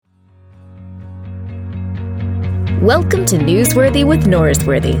Welcome to Newsworthy with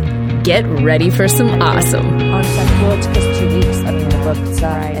Norsworthy. Get ready for some awesome. On Sunday, well, it took us 2 weeks. I mean, the book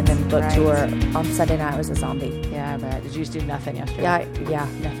stuff and then book tour. On Sunday night, I was a zombie. Yeah, I bet. Did you just do nothing yesterday? Yeah,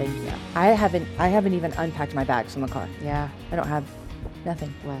 nothing. Yeah. I haven't even unpacked my bags from the car. Yeah. I don't have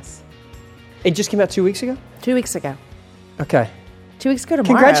nothing. Less. It just came out 2 weeks ago? 2 weeks ago. Okay. 2 weeks ago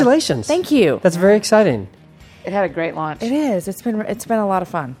tomorrow. Congratulations. Thank you. That's very exciting. It had a great launch. It is. It's been a lot of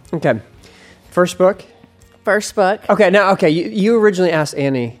fun. Okay. First book? First book. Okay, you originally asked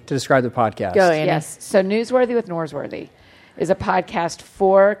Annie to describe the podcast. Go, Annie. Yes. So Newsworthy with Norsworthy is a podcast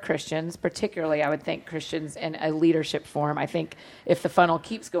for Christians, particularly, I would think, Christians in a leadership form. I think if the funnel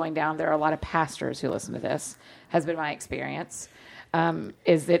keeps going down, there are a lot of pastors who listen to this, has been my experience.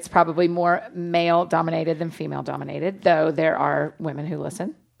 Is it's probably more male-dominated than female-dominated, though there are women who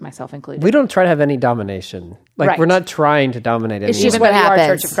listen, myself included. We don't try to have any domination. Right. We're not trying to dominate anyone. It's just Even what though you are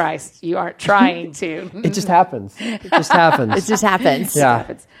happens. Church of Christ, you aren't trying to. It just happens. It just happens. It just happens. Yeah.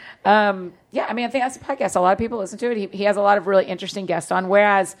 happens. Yeah, I mean, I think that's a podcast. A lot of people listen to it. He has a lot of really interesting guests on,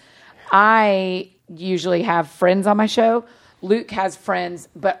 whereas I usually have friends on my show. Luke has friends,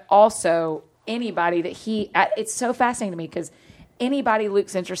 but also anybody that it's so fascinating to me because anybody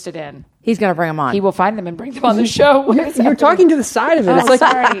Luke's interested in, He's going to bring them on. he will find them and bring them on the show. What is You're happening? talking to the side of it. It's like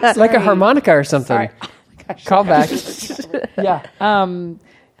sorry. like a harmonica or something. Sorry. Oh my gosh. Call back. Yeah.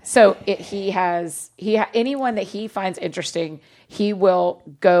 So anyone that he finds interesting, he will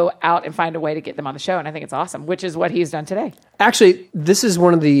go out and find a way to get them on the show, and I think it's awesome, which is what he's done today. Actually, this is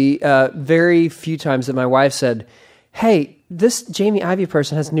one of the very few times that my wife said, "Hey, this Jamie Ivey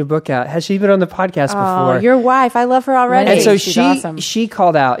person has a new book out. Has she been on the podcast before?" Oh, your wife. I love her already. And so She's awesome. she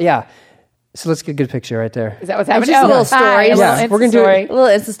called out. Yeah. So let's get a good picture right there. Is that what's happening? just a little story. Yeah, we're gonna do it. Little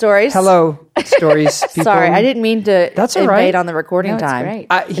Insta stories. Hello, stories. People. Sorry, I didn't mean to That's all invade right. on the recording No, it's time.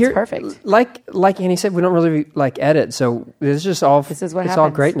 great. Here, It's perfect. Like Annie said, we don't really edit, so this is just all. This is what it's all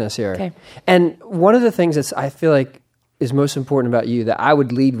happens. greatness here. Okay. And one of the things that I feel like is most important about you that I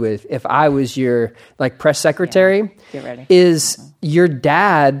would lead with if I was your press secretary, Get ready. is your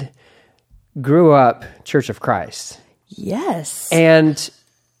dad grew up Church of Christ, Yes. and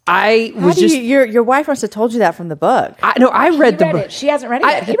I How was do just your wife must have told you that from the book. I read the Read book. it. She hasn't read it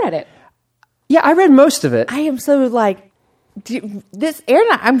yet. He read it. Yeah, I read most of it. I am so Aaron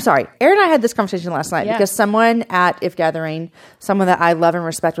and I had this conversation last night Yeah. because someone at If Gathering, someone that I love and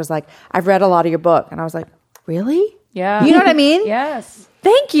respect was like, I've read a lot of your book. And I was like, really? Yeah. You know what I mean? Yes.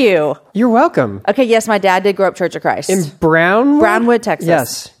 Thank you. You're welcome. Okay, yes, my dad did grow up Church of Christ. In Brownwood? Brownwood, Texas.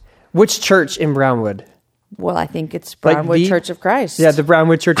 Yes. Which church in Brownwood? Well, I think it's Brownwood the- Church of Christ. Yeah, the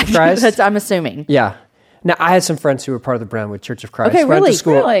Brownwood Church of Christ. I'm assuming. Yeah. Now, I had some friends who were part of the Brownwood Church of Christ. Okay, Went really? to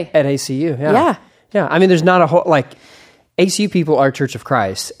school Really? at ACU. Yeah. Yeah. Yeah. I mean, there's not a whole, ACU people are Church of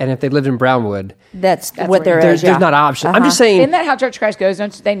Christ. And if they lived in Brownwood, That's where what there is. there's yeah. not option. I'm Uh-huh. just saying, Isn't that how Church of Christ goes?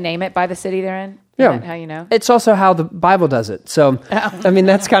 Don't they name it by the city they're in? yeah. Isn't that how you know? It's also how the Bible does it. So, I mean,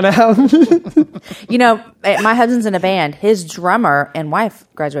 that's kind of how. You know, my husband's in a band. His drummer and wife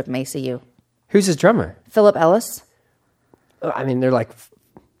graduated from ACU. Who's his drummer? Philip Ellis. I mean, there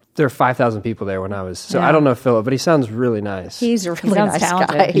are 5,000 people there when I was. So I don't know Philip, but he sounds really nice. He's a really sounds nice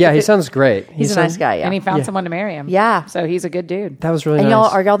talented. guy. Yeah, he sounds great. He's a nice guy, yeah. And he found someone to marry him. Yeah. So he's a good dude. That was really And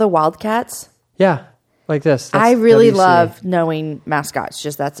nice. are y'all the Wildcats? Yeah, like this. That's I really WC. love knowing mascots.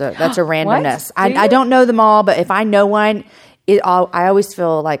 Just that's a randomness. Do you? I don't know them all, but if I know one, I always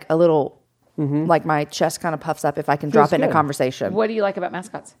feel like a little like my chest kind of puffs up if I can drop it in a good. conversation. What do you like about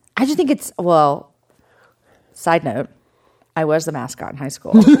mascots? I just think it's side note, I was the mascot in high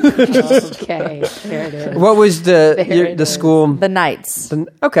school. Okay, there it is. What was There it the is. school? The Knights.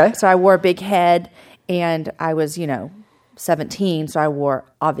 Okay. So I wore a big head, and I was 17, so I wore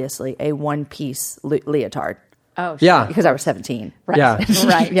obviously a one-piece leotard Oh, Yeah. because I was 17. Right. Yeah.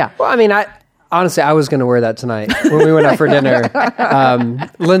 Right. Yeah. Well, I mean, honestly, I was going to wear that tonight when we went out for dinner.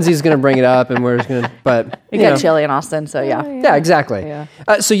 Lindsay's going to bring it up, and we're just going to. But It got chilly in Austin, so yeah. Yeah, exactly. Yeah.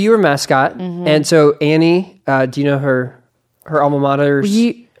 So you were mascot, and so Annie, do you know her alma mater?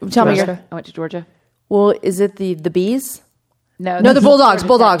 You tell me Georgia? I went to Georgia. Well, is it the bees? No, No, the that's Bulldogs. Georgia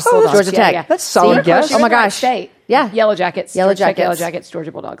Bulldogs. Tech. Georgia Tech. Yeah. That's solid See? guess. Oh my gosh. State. Yeah. Yellow Jackets. Yellow Georgia Tech, Yellow Jackets. Jackets.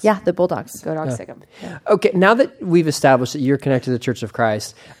 Georgia Bulldogs. Yeah, the Bulldogs. Go Dogs. Sick 'em. Yeah. Okay, now that we've established that you're connected to the Church of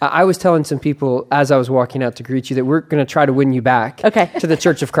Christ, I was telling some people as I was walking out to greet you that we're going to try to win you back to the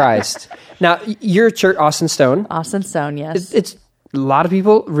Church of Christ. Now, your church, Austin Stone. Austin Stone, yes. It's a lot of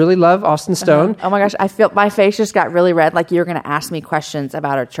people really love Austin Stone. Oh my gosh, I feel my face just got really red. Like you're going to ask me questions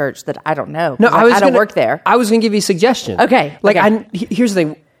about our church that I don't know. No, I don't work there. I was going to give you a suggestion. Okay, Like, okay. here's the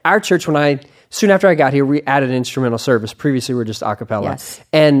thing. Our church, soon after I got here, we added instrumental service. Previously, we were just a cappella. Yes.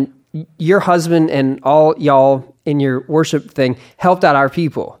 And your husband and all y'all in your worship thing helped out our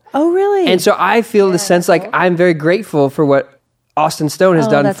people. Oh, really? And so I feel the sense like I'm very grateful for what Austin Stone has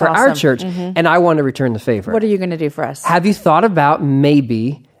done for our church, and I want to return the favor. What are you going to do for us? Have you thought about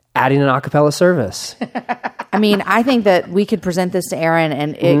maybe adding an a cappella service? I mean, I think that we could present this to Aaron,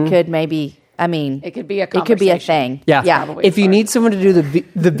 and it could maybe. I mean, it could be a thing. Yeah. If you need someone to do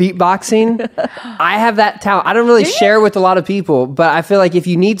the beatboxing, I have that talent. I don't really share with a lot of people, but I feel like if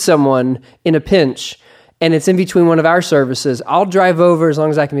you need someone in a pinch and it's in between one of our services, I'll drive over as long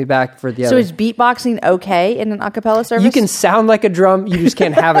as I can be back for the other. So is beatboxing okay in an a cappella service? You can sound like a drum, you just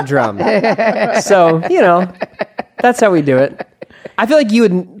can't have a drum. So, that's how we do it. I feel like you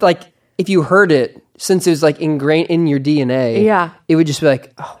would, like, if you heard it, since it was like ingrained in your DNA, it would just be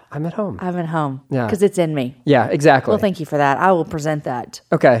like, oh, I'm at home. I'm at home. Yeah. Because it's in me. Yeah, exactly. Well, thank you for that. I will present that.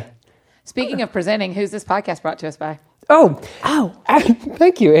 Okay. Speaking of presenting, who's this podcast brought to us by? Oh,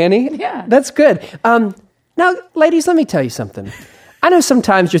 thank you, Annie. Yeah. That's good. Now, ladies, let me tell you something. I know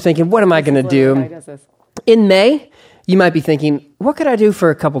sometimes you're thinking, what am I going to do? In May, you might be thinking, what could I do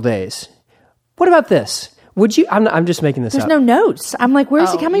for a couple days? What about this? Would you? I'm just making this There's up. no notes. I'm like, where's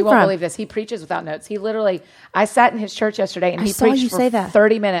he coming you won't from? believe this. He preaches without notes. He literally, I sat in his church yesterday and he saw preached you for say that.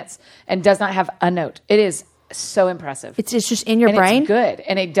 30 minutes and does not have a note. It is so impressive. It's just in your and brain? It's good.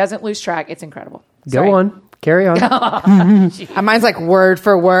 And it doesn't lose track. It's incredible. Go on. Carry on. Mine's like word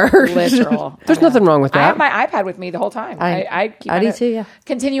for word. Literal. There's nothing wrong with that. I have my iPad with me the whole time. I do too, yeah.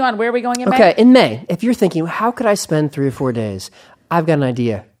 Continue on. Where are we going in May? Okay, in May, if you're thinking, how could I spend 3 or 4 days? I've got an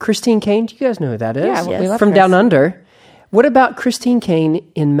idea. Christine Kane, do you guys know who that is? Yeah, we love From Chris. Down Under. What about Christine Kane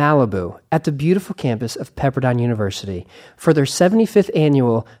in Malibu at the beautiful campus of Pepperdine University for their 75th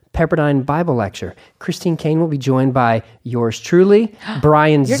annual Pepperdine Bible Lecture? Christine Kane will be joined by yours truly,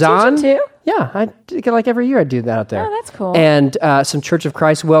 Brian You're Zahn. teaching too? Yeah, like every year I do that out there. Oh, that's cool. And some Church of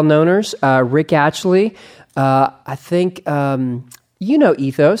Christ well-knowners, Rick Atchley, I think...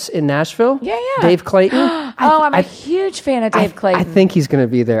 Ethos in Nashville. Yeah. Dave Clayton. I'm a huge fan of Dave Clayton. I think he's going to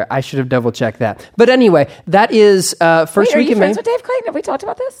be there. I should have double-checked that. But anyway, that is first Wait, are week you in May. friends with Dave Clayton? Have we talked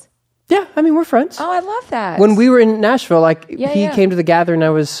about this? Yeah, I mean, we're friends. Oh, I love that. When we were in Nashville, he yeah. came to the gathering I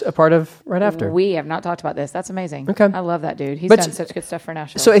was a part of right after. We have not talked about this. That's amazing. Okay. I love that dude. He's done such good stuff for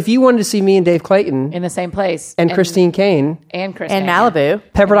Nashville. So if you wanted to see me and Dave Clayton in the same place. and Christine Kane and Malibu.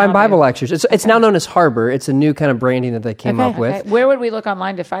 Pepperdine Bible Lectures. It's now known as Harbor. It's a new kind of branding that they came up with. Okay. Where would we look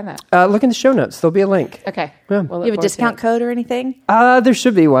online to find that? Look in the show notes. There'll be a link. Okay. Yeah. We'll You have a discount code or anything? There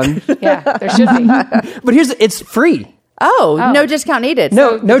should be one. Yeah, there should be. But it's free. Oh, no discount needed.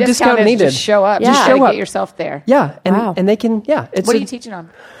 No, So no the discount is needed. Just show up. Yeah. Just show up. Get yourself there. Yeah, and Wow. and they can. Yeah, What are you teaching on?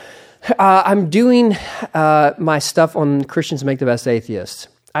 I'm doing my stuff on Christians Make the Best Atheists.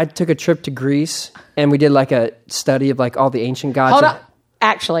 I took a trip to Greece and we did like a study of like all the ancient gods. Hold up.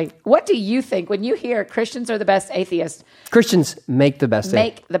 Actually, what do you think when you hear Christians are the best atheists? Christians make the best.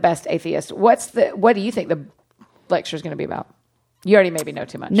 Make the best atheist. What do you think the lecture is going to be about? You already maybe know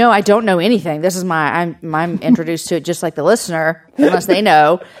too much. No, I don't know anything. This is I'm introduced to it just like the listener, unless they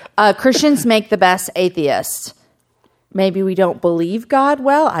know. Christians make the best atheists. Maybe we don't believe God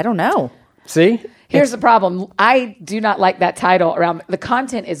well. I don't know. See? Here's the problem. I do not like that title around. The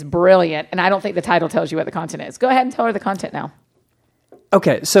content is brilliant, and I don't think the title tells you what the content is. Go ahead and tell her the content now.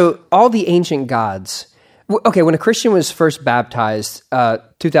 Okay, so all the ancient gods. Okay, when a Christian was first baptized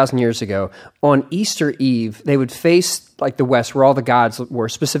 2,000 years ago, on Easter Eve, they would face like the west, where all the gods were,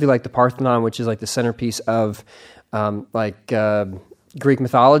 specifically like the Parthenon, which is like the centerpiece of Greek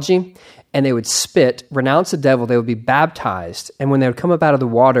mythology, and they would spit, renounce the devil, they would be baptized, and when they would come up out of the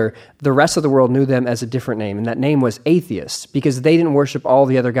water, the rest of the world knew them as a different name, and that name was atheists, because they didn't worship all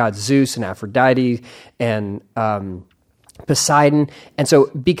the other gods, Zeus and Aphrodite and Poseidon. And so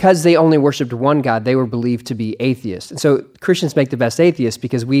because they only worshipped one God, they were believed to be atheists. And so Christians make the best atheists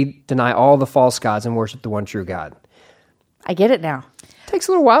because we deny all the false gods and worship the one true God. I get it now. Takes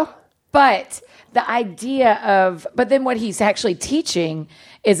a little while. But the idea of, but then what he's actually teaching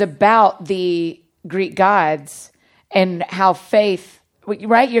is about the Greek gods and how faith,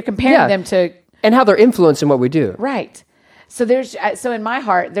 right? You're comparing them to. And how they're influencing what we do. Right. So so in my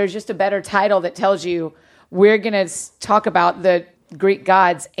heart, there's just a better title that tells you we're going to talk about the Greek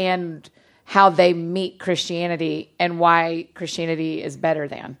gods and how they meet Christianity and why Christianity is better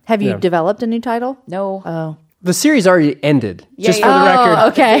than. Have you developed a new title? No. Oh. The series already ended, just yeah. for the record. Oh,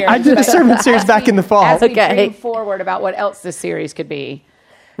 okay. I did a sermon series back in the fall. As we Okay. dream forward about what else this series could be,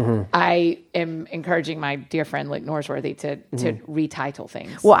 I am encouraging my dear friend Luke Norsworthy to retitle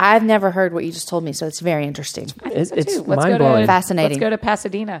things. Well, I've never heard what you just told me, so it's very interesting. It's Let's mind-blowing. Fascinating. Let's go to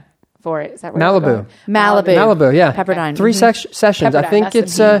Pasadena for it. Is that where Malibu. we're going? Malibu. Malibu, yeah. Pepperdine. 3 sessions. I Pepperdine, think that's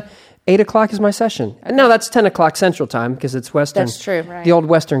it's the 8 o'clock is my session. And no, that's 10 o'clock Central Time because it's Western. That's true. Right. The old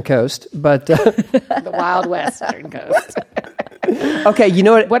Western Coast. But The Wild Western Coast. okay, you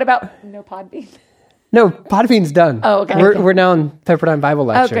know what? What about no Podbean? No, Podbean's done. Oh, okay. We're now in Pepperdine Bible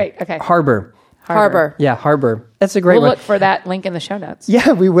Lecture. great. Okay. Harbor. Harbor. Yeah, Harbor. That's a great We'll one. look for that link in the show notes.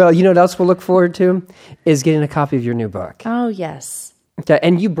 Yeah, we will. You know what else we'll look forward to? Is getting a copy of your new book. Oh, yes. Okay,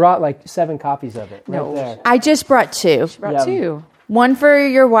 and you brought like 7 copies of it. No. Right there. I just brought 2. Brought Yeah. 2. One for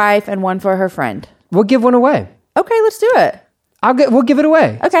your wife and one for her friend. We'll give one away. Okay, let's do it. We'll give it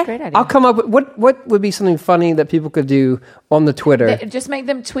away. Okay. Great idea. I'll come up with what would be something funny that people could do on the Twitter. Just make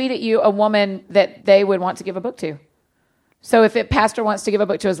them tweet at you a woman that they would want to give a book to. So if a pastor wants to give a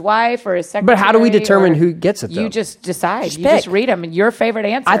book to his wife or his secretary, But how do we determine or- who gets it, though? You just decide. Just you just pick. read them. Your favorite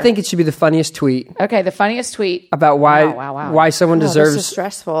answer. I think it should be the funniest tweet Okay, the funniest tweet about why Wow. why someone Oh, this deserves is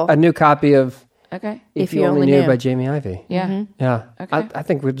stressful. a new copy of Okay. If You Only Knew by Jamie Ivey. Yeah. Yeah. Okay. I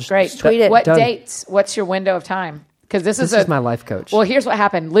think we'll just Great. Tweet it. What Done. dates? What's your window of time? Because this This is is my life coach. Well, here's what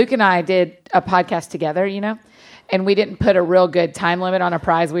happened. Luke and I did a podcast together, and we didn't put a real good time limit on a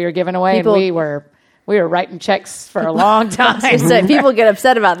prize we were giving away, People- and we were writing checks for a long time. So people get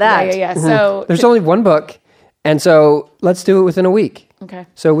upset about that. Yeah. So There's only one book, and so let's do it within a week. okay,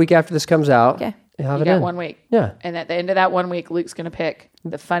 So a week after this comes out, Okay. you have you it got in. 1 week. Yeah. And at the end of that 1 week, Luke's going to pick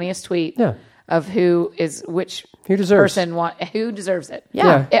the funniest tweet. Yeah. Of which Who deserves. person who deserves it.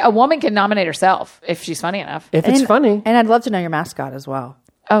 Yeah. A woman can nominate herself if she's funny enough. If it's And- funny. And I'd love to know your mascot as well.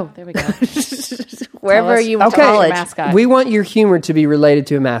 Oh, there we go. Wherever us- you tell went us to your college. mascot. We want your humor to be related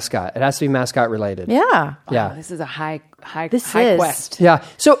to a mascot. It has to be mascot related. Yeah. Yeah. This is a high This is. quest. Yeah.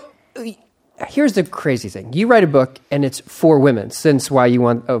 So here's the crazy thing. You write a book and it's for women, since why you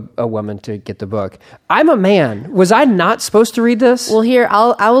want a woman to get the book. I'm a man. Was I not supposed to read this? Well, here,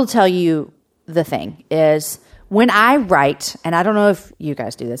 I will tell you the thing is when I write, and I don't know if you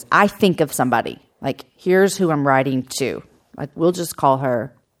guys do this, I think of somebody. Like, here's who I'm writing to. Like, we'll just call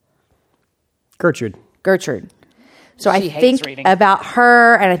her Gertrude. Gertrude. So She I hates think reading. about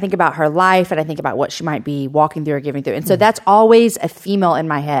her, and I think about her life, and I think about what she might be walking through or giving through. And so that's always a female in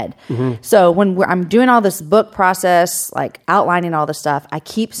my head. So when I'm doing all this book process, like outlining all the stuff, I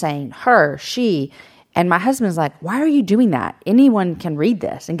keep saying her, she, and my husband's like, why are you doing that? Anyone can read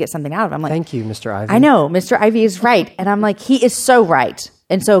this and get something out of it. I'm like, Thank you, Mr. Ivy. I know, Mr. Ivy is right. And I'm like, he is so right.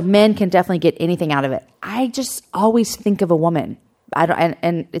 And so men can definitely get anything out of it. I just always think of a woman. I don't,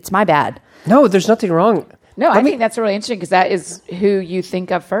 and it's my bad. No, there's nothing wrong. No, I think that's really interesting because that is who you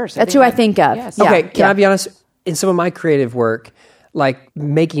think of first. That's who I think of. Yes. Yeah. Okay, can I be honest? In some of my creative work, like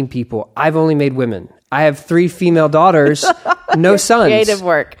making people, I've only made women. I have 3 female daughters, no sons. Creative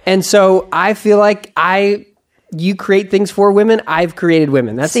work. And so I feel like you create things for women, I've created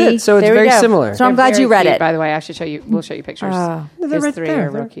women. That's See? it. So it's There we very go. similar. So I'm They're glad you very read cute, it. By the way, I should show you. We'll show you pictures. They're His right 3 there. are There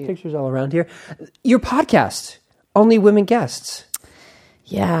real are cute. pictures all around here. Your podcast, only women guests.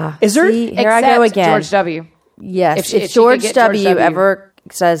 Yeah. Is there- See, here I go Except again. George W. Yes. If she- If if she could George get George W. W. ever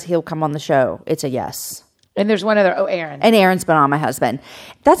says he'll come on the show, it's a yes. And there's one other. Oh, Aaron. And Aaron's been on, my husband.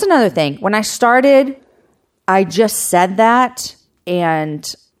 That's another thing. When I started, I just said that and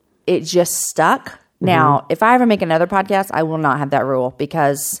it just stuck. Now, if I ever make another podcast, I will not have that rule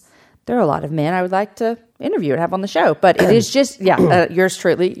because there are a lot of men I would like to interview and have on the show. But it is just, yours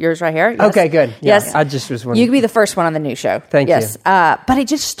truly, yours right here. Yes. Okay, good. Yeah, Yes. I just was wondering. You could be the first one on the new show. Thank yes. you. But it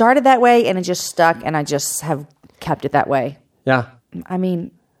just started that way and it just stuck and I just have kept it that way. Yeah. I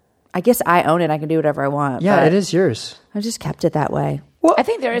mean, I guess I own it. I can do whatever I want. Yeah, but it is yours. I just kept it that way. I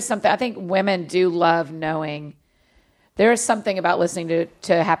think there is something. I think women do love knowing. There is something about listening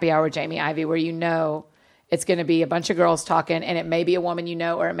to Happy Hour with Jamie Ivey where you know it's going to be a bunch of girls talking, and it may be a woman you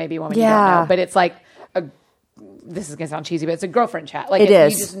know, or it may be a woman you don't Yeah. know. But it's like this is going to sound cheesy, but it's a girlfriend chat. Like It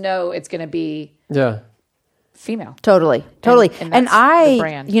is. You just know it's going to be Yeah. female. Totally. and And that's I, the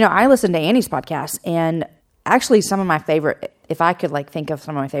brand. I listen to Annie's podcast and actually some of my favorite, if I could think of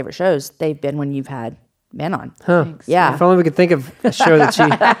some of my favorite shows, they've been when you've had men on. Thanks. Yeah. If only we could think of a show that she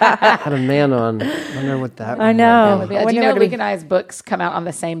had a man on. I wonder what that I would know. Do I you wonder know what Luke and I's books come out on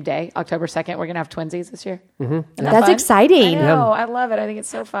the same day, October 2nd? We're going to have twinsies this year. Mm-hmm. That's exciting. I know. I love it. I think it's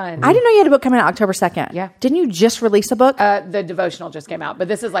so fun. I didn't know you had a book coming out October 2nd. Yeah. Didn't you just release a book? The devotional just came out, but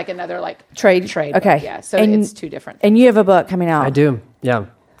this is like another Trade. Trade. Okay. book, yeah. So And- it's 2 different. And you have a book coming out. I do. Yeah.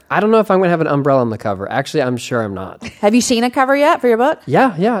 I don't know if I'm going to have an umbrella on the cover. Actually, I'm sure I'm not. Have you seen a cover yet for your book?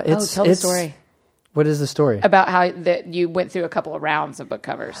 Yeah, yeah. Oh, tell the story What is the story? about how that you went through a couple of rounds of book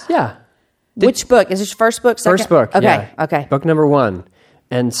covers. Yeah. Which book? Is this your first book? Second? First book. Okay. yeah. Okay. Book number 1.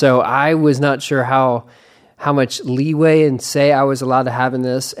 And so I was not sure how much leeway and say I was allowed to have in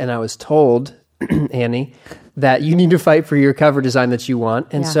this. And I was told, Annie, that you need to fight for your cover design that you want.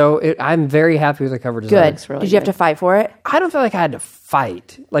 And Yeah. so I'm very happy with the cover design. Good. really Did you have good. to fight for it? I don't feel like I had to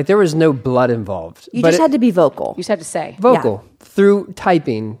fight. Like there was no blood involved. You but just had to be vocal. You just had to say. vocal through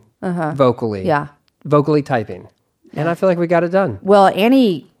typing vocally. Yeah. Vocally typing. And I feel like we got it done. Well,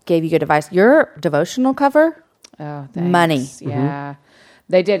 Annie gave you good advice. Your devotional cover, Oh, thanks. Money. Yeah.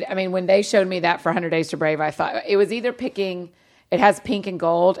 They did. I mean, when they showed me that for 100 Days to Brave, I thought it was either picking, it has pink and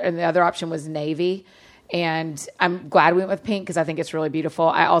gold, and the other option was navy. And I'm glad we went with pink because I think it's really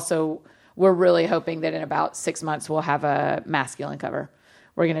beautiful. We're really hoping that in about 6 months we'll have a masculine cover.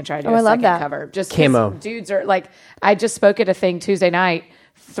 We're going to try to do I a love second that. cover. Just Camo. dudes are like, I just spoke at a thing Tuesday night,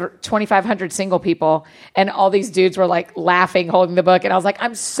 2,500 single people, and all these dudes were like laughing, holding the book. And I was like,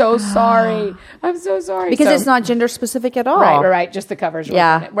 I'm so sorry. I'm so sorry. because So- it's not gender specific at all. Right. Just the covers.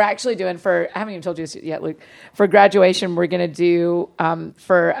 Yeah. We're actually doing I haven't even told you this yet, Luke. For graduation, we're going to do,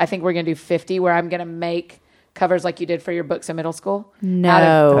 I think we're going to do 50, where I'm going to make covers like you did for your books in middle school.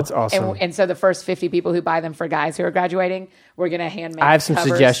 No. That's awesome. And so the first 50 people who buy them for guys who are graduating, we're going to hand make I have some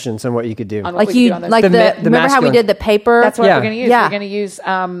covers suggestions on what you could do. on what Like we can you, do on those. like The the, ma- the remember how we masculine. did the paper? That's what Yeah. we're going to use. Yeah. We're going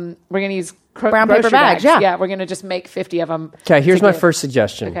to use Brown paper grocery bags, yeah. Yeah. We're going to just make 50 of them. Okay, here's to my give. first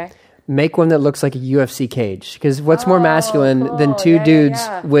suggestion. Okay. Make one that looks like a UFC cage. Because what's more masculine than cool. two Yeah, dudes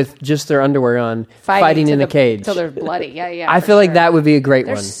yeah. with just their underwear on fighting in a cage? Until they're bloody. Yeah. I for feel like sure. that would be a great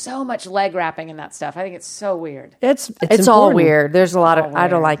There's one. so much leg wrapping in that stuff. I think it's so weird. It's all important. weird. There's a lot of, all I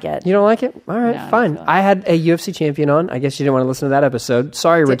don't weird. like it. You don't like it? All right, No, I don't fine. feel it. I had a UFC champion on. I guess you didn't want to listen to that episode.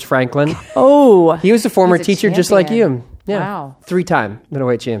 Sorry, Rich Franklin. Oh, He was a former He's a teacher just like champion. you. Yeah. Wow. 3-time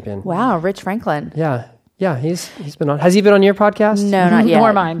middleweight champion. wow. Rich Franklin. Yeah, he's been on. Has he been on your podcast? No, not yet.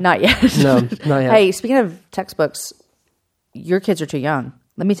 Nor mine. Not yet. No, not yet. Hey, speaking of textbooks, your kids are too young.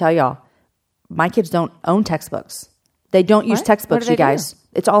 Let me tell y'all, my kids don't own textbooks. They don't use What? textbooks, What do you they do? guys.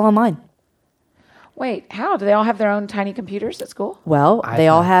 It's all online. Wait, how? Do they all have their own tiny computers at school? Well, they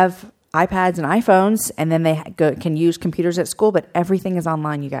all iPad. have iPads and iPhones, and then they can use computers at school, but everything is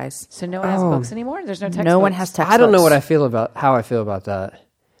online, you guys. So no one has books anymore? There's no textbooks? No one has textbooks. I don't know how I feel about that.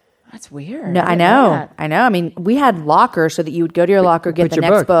 That's weird. No, I didn't know. that. I know. I mean, we had lockers so that you would go to your locker, get put the your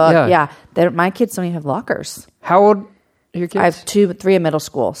next book, book. yeah. My kids don't even have lockers. How old are your kids? I have 3 in middle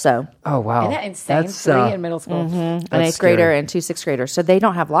school, so Oh wow, Isn't that insane? That's, 3 in middle school. an That's 8th grader scary. and 2 6th graders. So they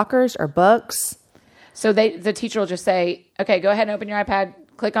don't have lockers or books. So the teacher will just say, okay, go ahead and open your iPad,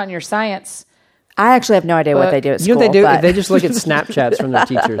 click on your science. I actually have no idea what But they do at You school. know what they do? but- They just look at Snapchats from their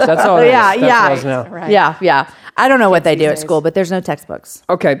teachers. That's all. It is. Yeah, That's yeah. all it is now. Right. Yeah. I don't know what they Kids do these at school, days. but there's no textbooks.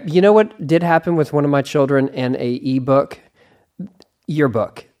 Okay, you know what did happen with one of my children and a ebook,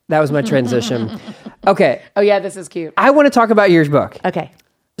 yearbook. That was my transition. Okay, Oh, yeah, this is cute. I want to talk about your book. Okay.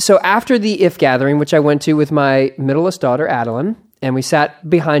 So after the IF gathering, which I went to with my middleest daughter, Adeline, and we sat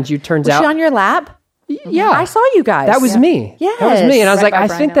behind you, turns Was out she on your lap? yeah, I saw you guys. that was me. Yes. That was me. And I was Right like, by I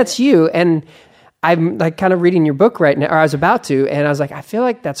Brian think that's you. And I'm like kind of reading your book right now, or I was about to, and I was like, I feel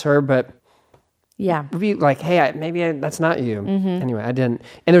like that's her, but Yeah. it'd be like, hey, that's not you. Anyway, I didn't.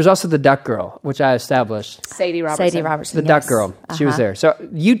 And there's also the Duck Girl, which I established. Sadie Robertson. Sadie Robertson. The yes. Duck Girl. She was Uh-huh. there. So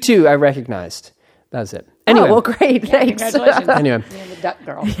you two, I recognized. That was it. Anyway. Oh, well, great. Thanks. Congratulations. Anyway. You're the duck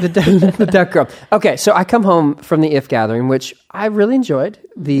girl. The Duck Girl. Okay, so I come home from the IF gathering, which I really enjoyed.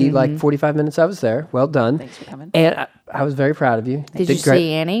 The like 45 minutes I was there. Well done. Thanks for coming. And I was very proud of you. Did you great.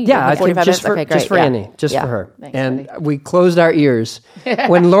 see Annie? Yeah, The I think 45 just minutes? for Okay, great. just for Yeah. Annie, just Yeah. for her. Thanks, and buddy. we closed our ears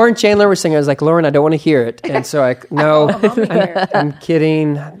when Lauren Chandler was singing. I was like, Lauren, I don't want to hear it. And so no, I'm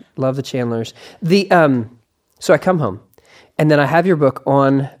kidding. Love the Chandlers. So I come home, and then I have your book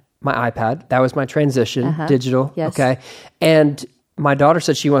on my iPad. That was my transition, digital. Yes. Okay. And my daughter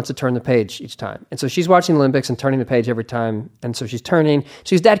said she wants to turn the page each time. And so she's watching the Olympics and turning the page every time. And so she's turning.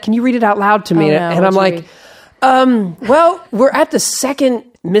 She goes, Dad, can you read it out loud to me? Oh, no. And I'm What'd you like, well, we're at the second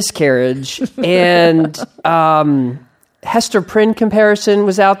miscarriage, and Hester Prynne comparison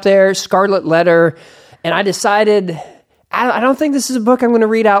was out there, Scarlet Letter, and I decided I don't think this is a book I'm going to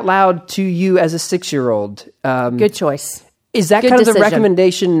read out loud to you as a 6-year-old. Good choice. Is that Good kind of the decision.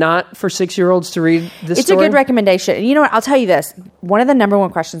 recommendation not for 6-year-olds to read this It's story? a good recommendation. And you know what? I'll tell you this. One of the number one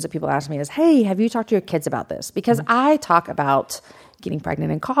questions that people ask me is, hey, have you talked to your kids about this? Because I talk about getting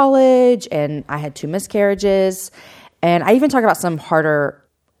pregnant in college, and I had 2 miscarriages. And I even talk about some harder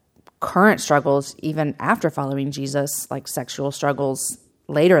current struggles, even after following Jesus, like sexual struggles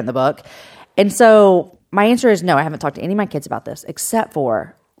later in the book. And so my answer is no, I haven't talked to any of my kids about this, except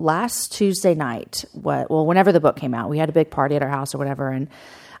for last Tuesday night, whenever the book came out, we had a big party at our house or whatever, and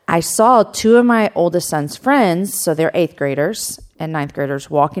I saw 2 of my oldest son's friends, so they're 8th graders and 9th graders,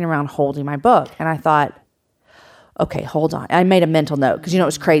 walking around holding my book. And I thought, okay, hold on. I made a mental note because, it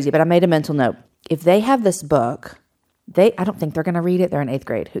was crazy, but I made a mental note. if they have this book, I don't think they're going to read it. They're in 8th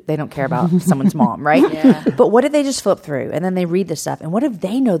grade. They don't care about someone's mom, right? Yeah. But what if they just flip through and then they read this stuff? And what if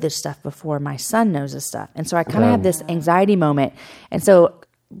they know this stuff before my son knows this stuff? And so I kind of have this anxiety moment. And so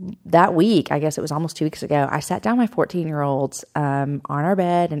that week, I guess it was almost 2 weeks ago, I sat down my 14-year-olds on our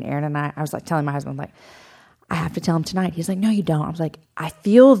bed, and Aaron and I was like telling my husband, like, I have to tell him tonight. He's like, no, you don't. I was like, I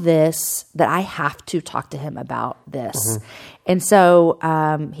feel this, that I have to talk to him about this. And so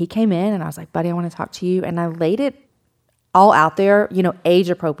he came in and I was like, buddy, I want to talk to you. And I laid it all out there, age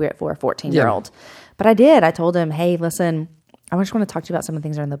appropriate for a 14-year-old. Yeah. But I did. I told him, hey, listen, I just want to talk to you about some of the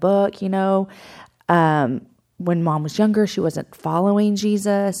things that are in the book. When mom was younger, she wasn't following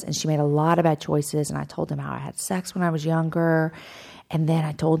Jesus and she made a lot of bad choices. And I told him how I had sex when I was younger. And then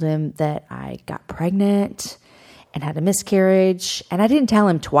I told him that I got pregnant and had a miscarriage. And I didn't tell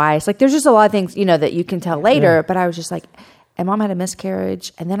him twice. Like, there's just a lot of things, that you can tell later. Yeah. But I was just like, and mom had a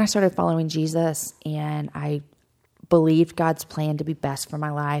miscarriage. And then I started following Jesus, and I believed God's plan to be best for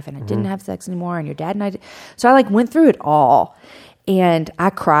my life. And I didn't have sex anymore. And your dad and I did. So I went through it all. And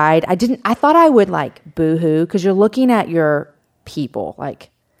I cried. I thought I would boo-hoo, because you're looking at your people,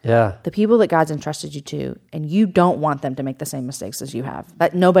 the people that God's entrusted you to, and you don't want them to make the same mistakes as you have.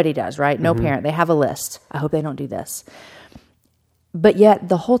 But nobody does, right? No parent. They have a list. I hope they don't do this. But yet,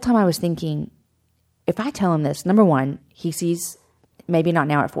 the whole time I was thinking, if I tell him this, number one, he sees, maybe not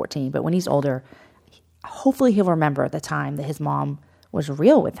now at 14, but when he's older, hopefully he'll remember the time that his mom was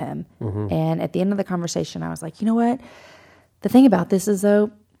real with him. And at the end of the conversation, I was like, you know what? The thing about this is,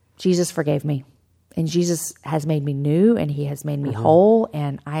 though, Jesus forgave me. And Jesus has made me new, and he has made me whole,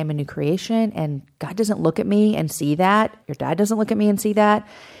 and I am a new creation, and God doesn't look at me and see that. Your dad doesn't look at me and see that.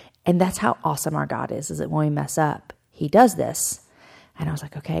 And that's how awesome our God is that when we mess up, he does this. And I was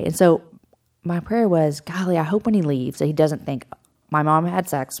like, okay. And so my prayer was, golly, I hope when he leaves that he doesn't think, my mom had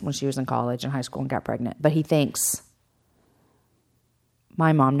sex when she was in college and high school and got pregnant. But he thinks,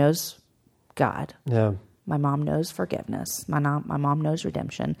 my mom knows God. Yeah. My mom knows forgiveness. My mom knows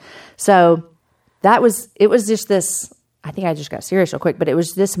redemption. So it was just this, I think I just got serious real quick, but it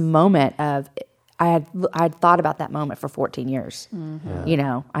was this moment of, I had thought about that moment for 14 years.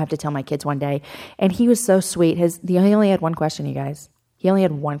 I have to tell my kids one day. And he was so sweet. He only had one question, you guys. He only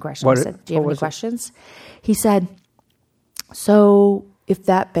had one question. I said, do you have any questions? He said, so if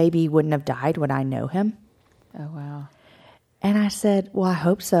that baby wouldn't have died, would I know him? Oh, wow. And I said, well, I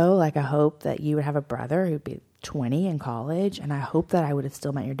hope so. I hope that you would have a brother who'd be 20 in college. And I hope that I would have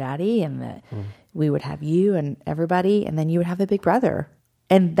still met your daddy, and that we would have you and everybody. And then you would have a big brother.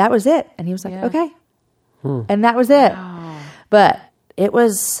 And that was it. And he was like, okay. And that was it. Wow. But it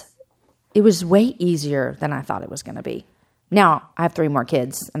was way easier than I thought it was going to be. Now I have 3 more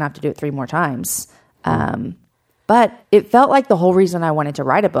kids and I have to do it 3 more times. But it felt like the whole reason I wanted to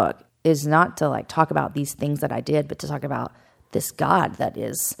write a book is not to talk about these things that I did, but to talk about this God that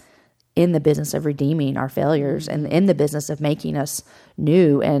is in the business of redeeming our failures and in the business of making us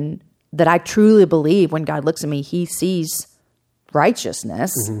new. And that I truly believe when God looks at me, he sees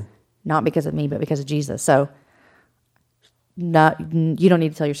righteousness, not because of me, but because of Jesus. So you don't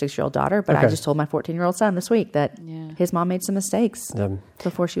need to tell your 6-year-old daughter, but I just told my 14-year-old son this week that his mom made some mistakes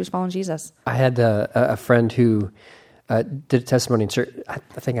before she was following Jesus. I had a friend who did a testimony in church. I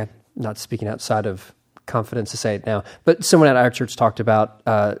think I'm not speaking outside of confidence to say it now, but someone at our church talked about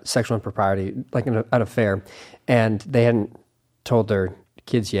sexual impropriety, at a fair, and they hadn't told their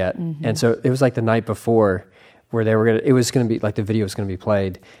kids yet. And so it was the night before where it was going to be the video was going to be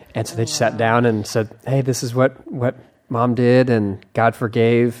played. And so they just sat down and said, hey, this is what mom did, and God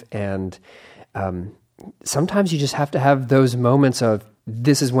forgave. And sometimes you just have to have those moments of,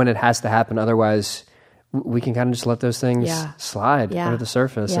 this is when it has to happen. Otherwise we can kind of just let those things slide under the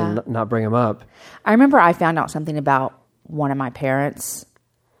surface and not bring them up. I remember I found out something about one of my parents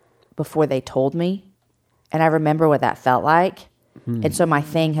before they told me. And I remember what that felt like. And so my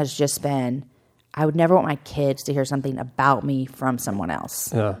thing has just been, I would never want my kids to hear something about me from someone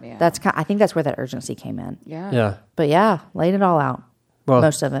else. Yeah. I think that's where that urgency came in. Yeah. But laid it all out. Well,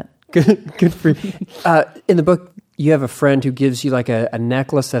 most of it. Good for you. In the book, you have a friend who gives you a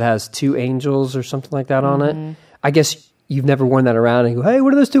necklace that has 2 angels or something like that on it. I guess you've never worn that around and you go, hey,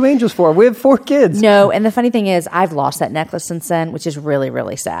 what are those 2 angels for? We have 4 kids. No, and the funny thing is, I've lost that necklace since then, which is really,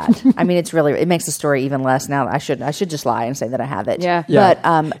 really sad. I mean, it makes the story even less now. I should just lie and say that I have it. Yeah. But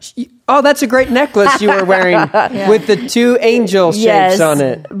oh, that's a great necklace you were wearing with the 2 angel shapes on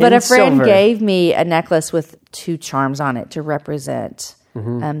it. But a friend gave me a necklace with 2 charms on it to represent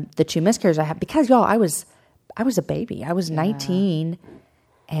the 2 miscarriages I had, because y'all, I was a baby. I was 19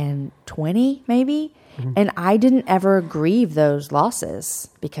 and 20 maybe. And I didn't ever grieve those losses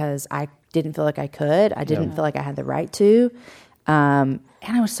because I didn't feel like I could. I didn't feel like I had the right to. And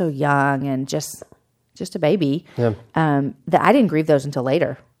I was so young and just a baby that I didn't grieve those until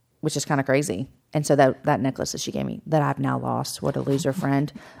later, which is kind of crazy. And so that necklace that she gave me that I've now lost, what a loser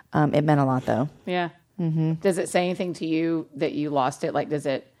friend. It meant a lot though. Yeah. Mm-hmm. Does it say anything to you that you lost it? Like, is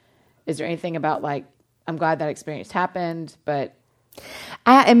there anything about like, I'm glad that experience happened, but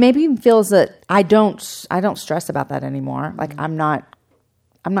it maybe feels that I don't stress about that anymore. Like I'm not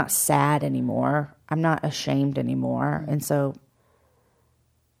sad anymore. I'm not ashamed anymore. And so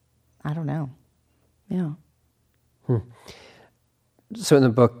I don't know. Yeah. So in the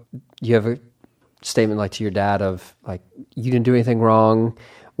book, you have a statement like to your dad of like, you didn't do anything wrong,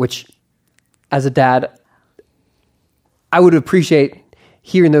 which as a dad, I would appreciate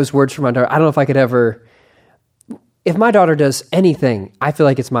hearing those words from my daughter. I don't know if I could ever, if my daughter does anything, I feel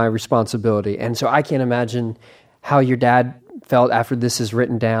like it's my responsibility. And so I can't imagine how your dad felt after this is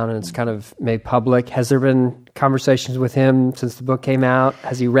written down and it's kind of made public. Has there been conversations with him since the book came out?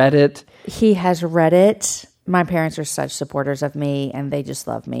 Has he read it? He has read it. My parents are such supporters of me and they just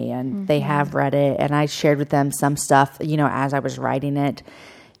love me and they have read it. And I shared with them some stuff, as I was writing it.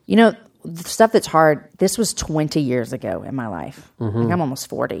 The stuff that's hard, this was 20 years ago in my life. Like I'm almost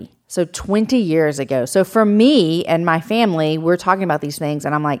 40. So 20 years ago. So for me and my family, we're talking about these things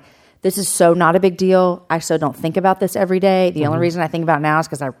and I'm like, this is so not a big deal. I so don't think about this every day. The only reason I think about it now is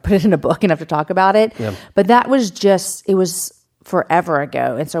because I put it in a book and have to talk about it. Yeah. But that was it was forever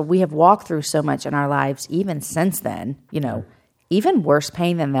ago. And so we have walked through so much in our lives even since then, even worse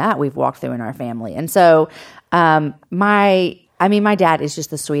pain than that we've walked through in our family. And so my dad is just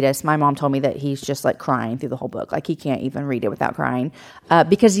the sweetest. My mom told me that he's just like crying through the whole book. Like he can't even read it without crying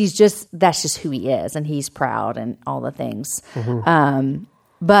because that's just who he is. And he's proud and all the things.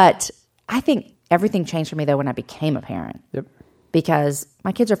 But I think everything changed for me though when I became a parent. Yep. Because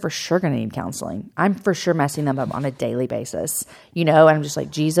my kids are for sure going to need counseling. I'm for sure messing them up on a daily basis, and I'm just like,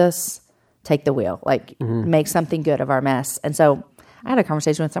 Jesus, take the wheel, like make something good of our mess. And so I had a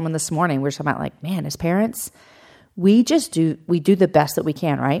conversation with someone this morning. We were talking about like, man, as parents, we do the best that we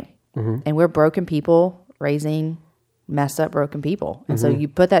can, right? And we're broken people raising messed up, broken people. And so you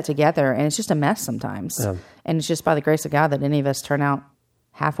put that together and it's just a mess sometimes. Yeah. And it's just by the grace of God that any of us turn out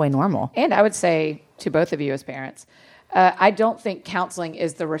halfway normal. And I would say to both of you as parents, I don't think counseling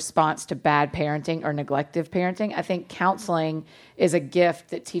is the response to bad parenting or neglective parenting. I think counseling is a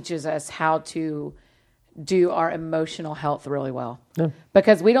gift that teaches us how to do our emotional health really well. Yeah.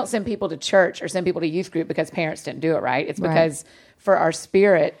 Because we don't send people to church or send people to youth group because parents didn't do it right. It's because for our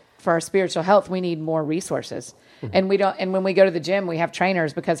spiritual health, we need more resources. And when we go to the gym, we have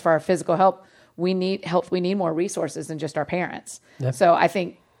trainers because for our physical health, we need more resources than just our parents. Yeah. So I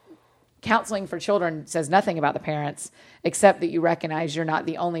think counseling for children says nothing about the parents, except that you recognize you're not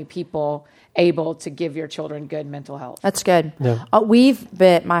the only people able to give your children good mental health. That's good. Yeah.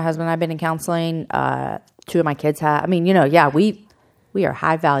 My husband and I have been in counseling. Two of my kids have. I mean, we are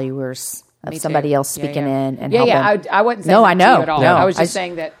high valuers of somebody else speaking in and helping. I wasn't saying that to you at all. No, I was just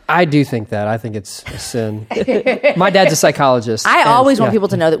saying that. I do think that. I think it's a sin. My dad's a psychologist. I always want people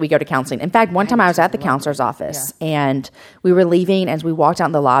to know that we go to counseling. In fact, one time I was at the counselor's office and we were leaving. As we walked out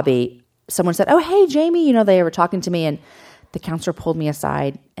in the lobby, someone said, "Oh, hey, Jamie," they were talking to me and the counselor pulled me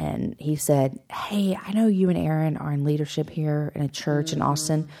aside and he said, "Hey, I know you and Aaron are in leadership here in a church in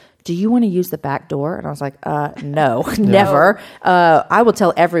Austin. Do you want to use the back door?" And I was like, no, never. I will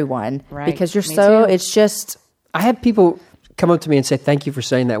tell everyone because you're it's just. I had people come up to me and say, "Thank you for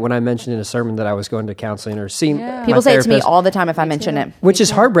saying that," when I mentioned in a sermon that I was going to counseling or seeing people say it to me all the time if I mention it. Which is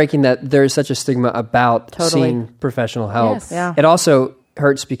heartbreaking that there is such a stigma about seeing professional help. Yes. Yeah. It also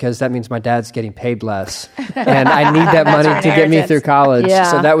hurts because that means my dad's getting paid less and I need that money to get me through college.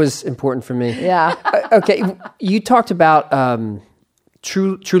 Yeah. So that was important for me. Yeah. Okay. You talked about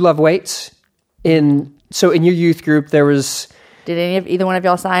True Love Waits. In your youth group, there was... Did either one of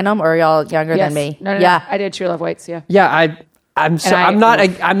y'all sign them, or are y'all younger than me? No, I did True Love Waits. Yeah. Yeah. I'm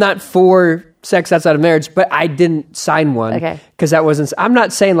not for sex outside of marriage, but I didn't sign one. Okay. Because that wasn't... I'm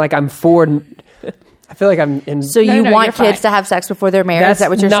not saying like I'm for... I feel like I'm in... So you want kids to have sex before they're married? Is that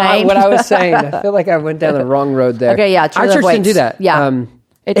what you're saying? That's not what I was saying. I feel like I went down the wrong road there. Okay, yeah. Our church didn't do that. Yeah.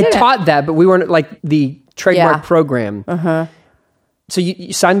 It taught that, but we weren't like the trademark program. Uh-huh. So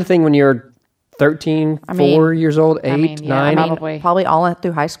you signed the thing when you were 13, 4 years old, 8, 9? Probably all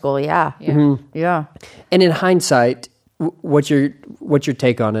through high school, yeah. Yeah. Mm-hmm. Yeah. And in hindsight, what's your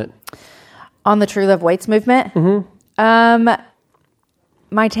take on it? On the True Love Waits movement? Mm-hmm.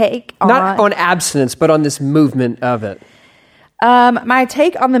 My take on... Not on abstinence, but on this movement of it. My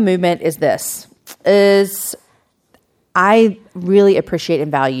take on the movement is this, I really appreciate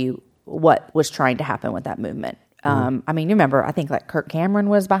and value what was trying to happen with that movement. I mean, you remember, I think like Kirk Cameron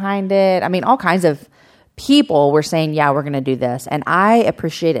was behind it. I mean, all kinds of people were saying, yeah, we're going to do this. And I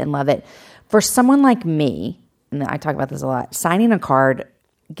appreciate it and love it. For someone like me, and I talk about this a lot, signing a card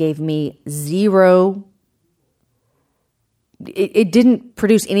gave me zero. It didn't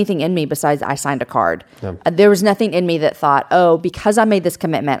produce anything in me besides I signed a card. Yeah. There was nothing in me that thought, oh, because I made this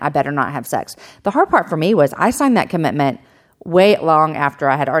commitment, I better not have sex. The hard part for me was I signed that commitment way long after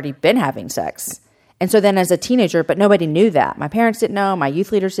I had already been having sex. And so then as a teenager, but nobody knew that. My parents didn't know. My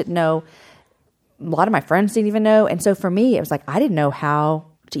youth leaders didn't know. A lot of my friends didn't even know. And so for me, it was like I didn't know how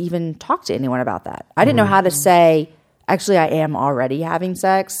to even talk to anyone about that. I didn't know how to say, actually, I am already having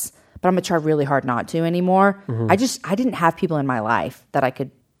sex, but I'm going to try really hard not to anymore. I didn't have people in my life that I could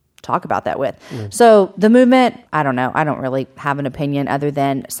talk about that with. So the movement, I don't know. I don't really have an opinion other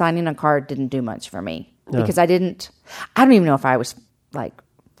than signing a card didn't do much for me because I don't even know if I was like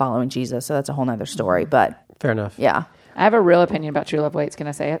following Jesus. So that's a whole nother story, but fair enough. Yeah. I have a real opinion about True Love Waits. Can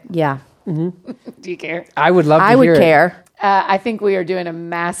I say it? Yeah. Do you care? I would love to I hear would it. care. I think we are doing a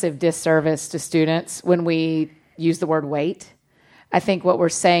massive disservice to students when we use the word wait. I think what we're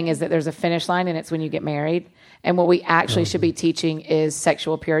saying is that there's a finish line and it's when you get married. And what we actually should be teaching is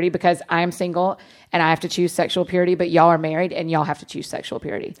sexual purity, because I'm single and I have to choose sexual purity, but y'all are married and y'all have to choose sexual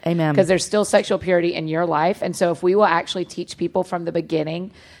purity. Amen. Because there's still sexual purity in your life. And so if we will actually teach people from the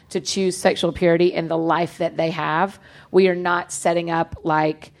beginning to choose sexual purity in the life that they have, we are not setting up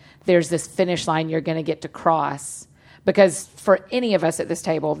like there's this finish line you're going to get to cross. Because for any of us at this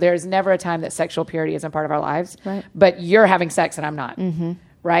table, there's never a time that sexual purity isn't part of our lives. Right. But you're having sex and I'm not.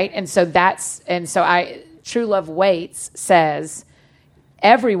 Right? And so True Love Waits says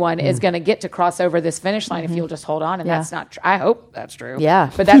everyone is going to get to cross over this finish line if you'll just hold on. And that's not true. I hope that's true.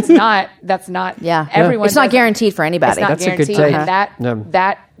 Yeah. But that's not Yeah. everyone. It's not guaranteed for anybody. It's not That's a good guaranteed. take. And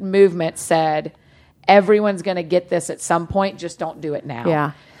that movement said everyone's going to get this at some point. Just don't do it now.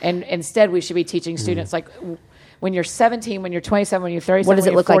 Yeah. And instead we should be teaching students like when you're 17, when you're 27, when you're 37, What does when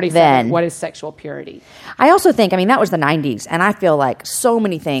it you're look like 47, then? what is sexual purity? I also think, I mean, that was the 90s, and I feel like so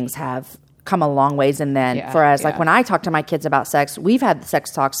many things have come a long ways and then for us. Like when I talk to my kids about sex, we've had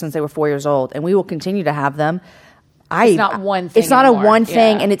sex talks since they were 4 years old, and we will continue to have them. It's not one thing It's not anymore. a one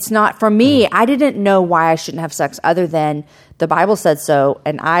thing, Yeah. and it's not, for me, I didn't know why I shouldn't have sex other than the Bible said so,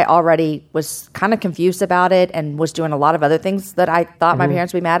 and I already was kind of confused about it and was doing a lot of other things that I thought my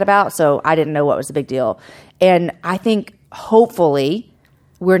parents would be mad about, so I didn't know what was the big deal. And I think, hopefully,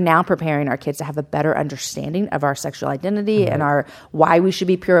 we're now preparing our kids to have a better understanding of our sexual identity and our why we should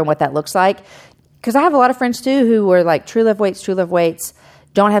be pure and what that looks like. Because I have a lot of friends, too, who were like, True Love Waits,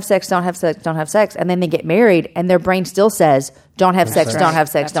 don't have sex, don't have sex, don't have sex. And then they get married and their brain still says, don't have sex, don't have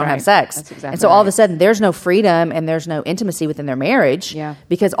sex, don't have sex. That's exactly and so all of a sudden there's no freedom and there's no intimacy within their marriage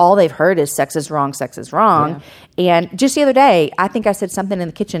because all they've heard is sex is wrong, sex is wrong. Yeah. And just the other day, I think I said something in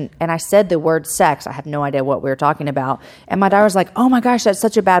the kitchen and I said the word sex. I have no idea what we were talking about. And my daughter was like, oh my gosh, that's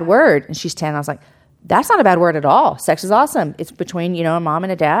such a bad word. And she's 10. I was like, that's not a bad word at all. Sex is awesome. It's between, a mom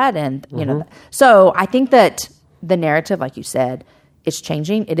and a dad. And, so I think that the narrative, like you said, it's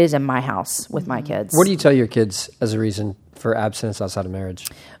changing. It is in my house with my kids. What do you tell your kids as a reason for abstinence outside of marriage?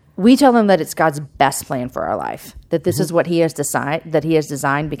 We tell them that it's God's best plan for our life, that this is what he has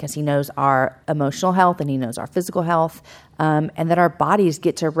designed because he knows our emotional health and he knows our physical health, and that our bodies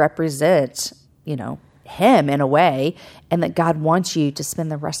get to represent, him in a way, and that God wants you to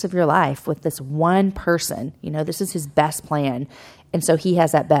spend the rest of your life with this one person. This is his best plan. And so he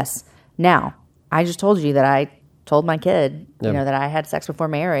has that best. Now, I just told you that I told my kid, that I had sex before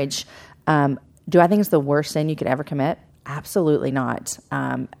marriage. Do I think it's the worst sin you could ever commit? Absolutely not.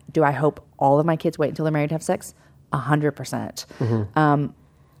 Do I hope all of my kids wait until they're married to have sex? 100%.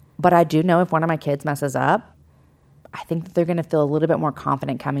 But I do know if one of my kids messes up, I think that they're going to feel a little bit more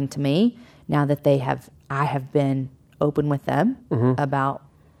confident coming to me now that I have been open with them about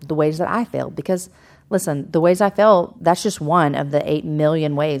the ways that I failed. Because listen, the ways I failed, that's just one of the 8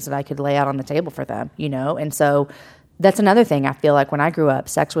 million ways that I could lay out on the table for them, And so that's another thing. I feel like when I grew up,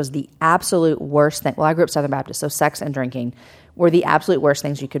 sex was the absolute worst thing. Well, I grew up Southern Baptist, so sex and drinking were the absolute worst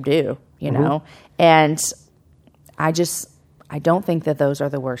things you could do, And I don't think that those are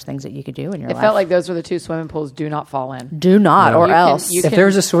the worst things that you could do in your life. It felt like those were the two swimming pools. Do not fall in. Do not, or else. If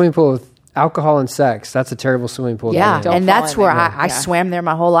there's a swimming pool with alcohol and sex, that's a terrible swimming pool. Yeah, Don't and fall that's in where there. I swam there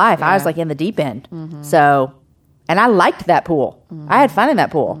my whole life. Yeah. I was like in the deep end. So, and I liked that pool. I had fun in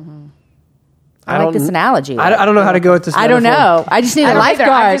that pool. I like this analogy. I don't know how to go with this. I don't metaphor. know. I just need a I'm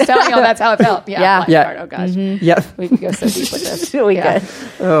lifeguard. just telling you that's how it felt. Yeah. Lifeguard. Oh gosh. Yeah. We could go so deep with this. We could.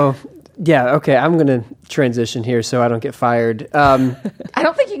 Oh, Yeah, okay, I'm going to transition here so I don't get fired. I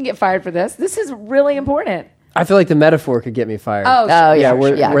don't think you can get fired for this. This is really important. I feel like the metaphor could get me fired. Oh, yeah,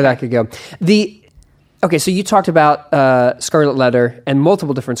 where that could go. Okay, so you talked about Scarlet Letter and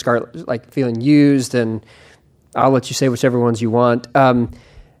multiple different scarlet, like feeling used, and I'll let you say whichever ones you want.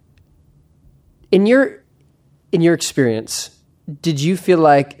 In your experience, did you feel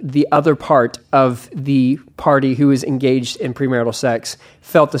like the other part of the party who is engaged in premarital sex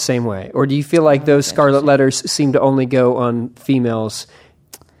felt the same way? Or do you feel like those scarlet letters seem to only go on females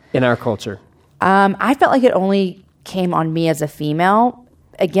in our culture? I felt like it only came on me as a female.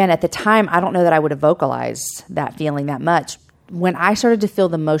 Again, at the time, I don't know that I would have vocalized that feeling that much. When I started to feel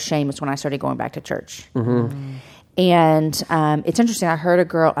the most shame was when I started going back to church. Mm-hmm. And it's interesting. I heard a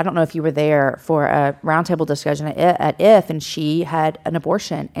girl, I don't know if you were there for a roundtable discussion at IF, and she had an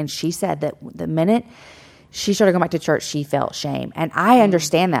abortion. And she said that the minute she started going back to church, she felt shame. And I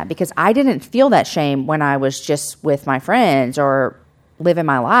understand that because I didn't feel that shame when I was just with my friends or living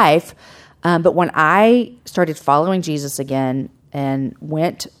my life. But when I started following Jesus again and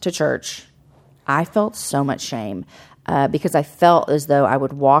went to church, I felt so much shame because I felt as though I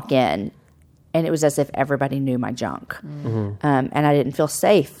would walk in and it was as if everybody knew my junk. Mm-hmm. And I didn't feel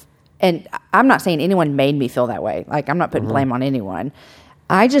safe. And I'm not saying anyone made me feel that way. Like, I'm not putting blame on anyone.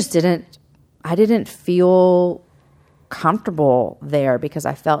 I didn't feel comfortable there because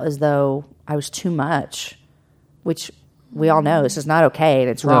I felt as though I was too much, which we all know this is not okay and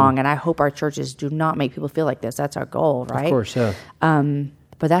it's wrong. And I hope our churches do not make people feel like this. That's our goal, right? Of course, yeah.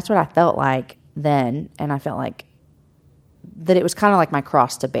 But that's what I felt like then. And I felt like that it was kind of like my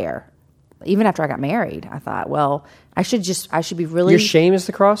cross to bear. Even after I got married, I thought, well, I should be really... Your shame is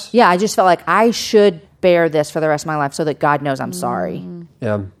the cross? Yeah, I just felt like I should bear this for the rest of my life so that God knows I'm sorry.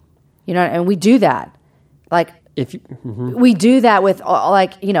 Yeah. You know, and we do that. Like, we do that with,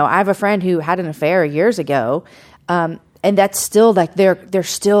 like, you know, I have a friend who had an affair years ago, and that's still like, they're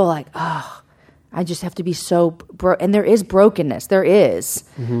still like, oh, I just have to be so and there is brokenness. There is.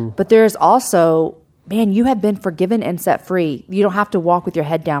 Mm-hmm. But there's also... Man, you have been forgiven and set free. You don't have to walk with your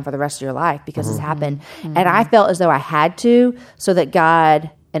head down for the rest of your life because it's happened. Mm-hmm. And I felt as though I had to so that God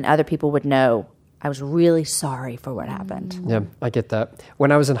and other people would know I was really sorry for what happened. Yeah, I get that.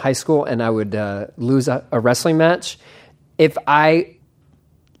 When I was in high school and I would lose a wrestling match, if I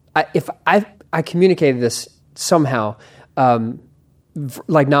communicated this somehow,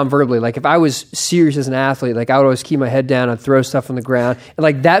 like non-verbally, like if I was serious as an athlete, like I would always keep my head down, I'd throw stuff on the ground, and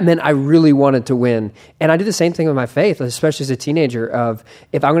like that meant I really wanted to win. And I do the same thing with my faith, especially as a teenager, of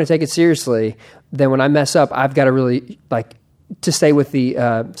if I'm going to take it seriously, then when I mess up, I've got to really, like, to stay with the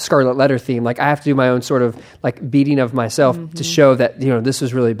Scarlet Letter theme, like I have to do my own sort of like beating of myself to show that, you know, this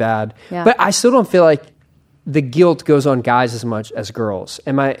was really bad. Yeah. But I still don't feel like the guilt goes on guys as much as girls.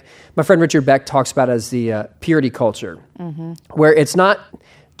 And my friend Richard Beck talks about it as the purity culture, where it's not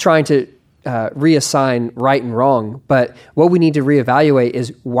trying to reassign right and wrong, but what we need to reevaluate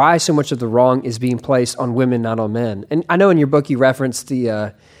is why so much of the wrong is being placed on women, not on men. And I know in your book you referenced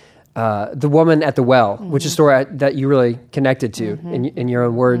the woman at the well, which is a story that you really connected to in your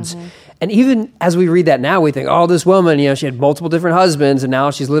own words. And even as we read that now, we think, oh, this woman, you know, she had multiple different husbands and now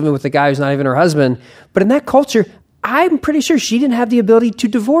she's living with a guy who's not even her husband. But in that culture, I'm pretty sure she didn't have the ability to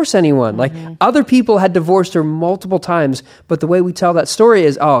divorce anyone. Like other people had divorced her multiple times, but the way we tell that story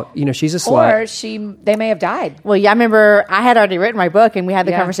is, oh, you know, she's a slut. Or they may have died. Well, yeah, I remember I had already written my book and we had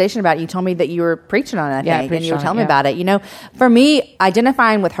the conversation about it. You told me that you were preaching on it, I think, and you were telling me about it. You know, for me,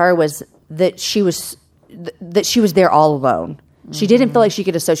 identifying with her was that she was there all alone. She didn't feel like she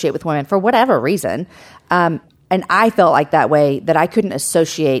could associate with women for whatever reason. And I felt like that way, that I couldn't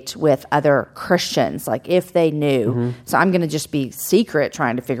associate with other Christians, like if they knew. So I'm going to just be secret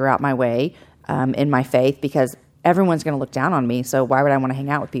trying to figure out my way in my faith because everyone's going to look down on me. So why would I want to hang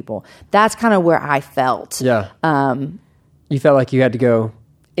out with people? That's kind of where I felt. Yeah. You felt like you had to go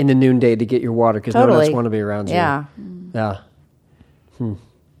in the noonday to get your water because no one else wanted to be around you. Yeah. Yeah.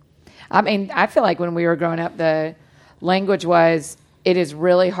 I mean, I feel like when we were growing up, the language was, it is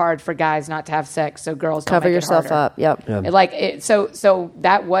really hard for guys not to have sex, so girls don't cover make yourself it harder. up. Yep. Yeah. Like so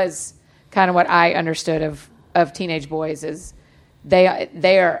that was kind of what I understood of teenage boys is they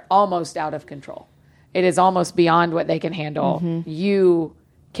are almost out of control. It is almost beyond what they can handle. You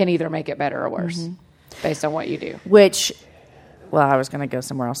can either make it better or worse based on what you do. Which, well, I was going to go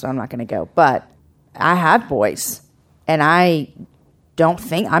somewhere else, so I'm not going to go. But I have boys, and I'm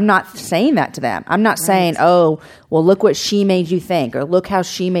not saying that to them. I'm not saying, oh, well, look what she made you think or look how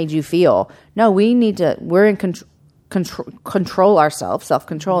she made you feel. No, we're in control ourselves.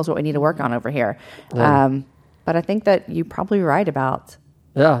 Self-control is what we need to work on over here. Yeah. But I think that you're probably right about.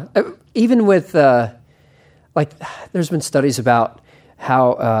 Yeah. even with there's been studies about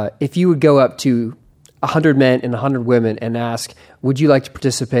how if you would go up to 100 men and 100 women and ask, would you like to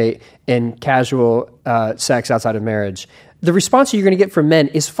participate in casual sex outside of marriage? The response you're going to get from men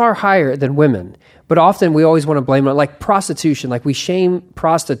is far higher than women. But often we always want to blame it, like prostitution, like we shame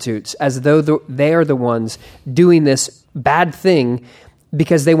prostitutes as though they are the ones doing this bad thing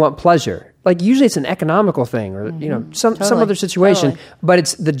because they want pleasure. Like usually it's an economical thing or, some other situation. Totally. But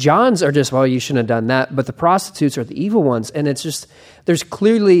it's the Johns are just, well, you shouldn't have done that. But the prostitutes are the evil ones. And it's just, there's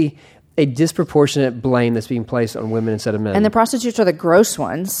clearly a disproportionate blame that's being placed on women instead of men. And the prostitutes are the gross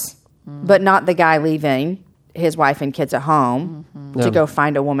ones, but not the guy leaving his wife and kids at home to go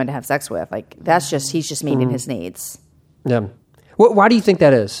find a woman to have sex with. Like that's just, he's just meeting his needs. Yeah. Why do you think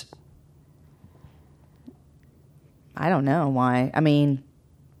that is? I don't know why. I mean,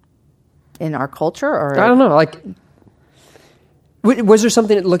 in our culture or? I don't know. Like, was there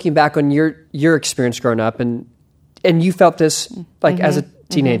something looking back on your experience growing up and you felt this like as a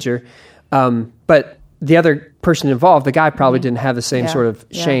teenager, but the other person involved, the guy probably didn't have the same sort of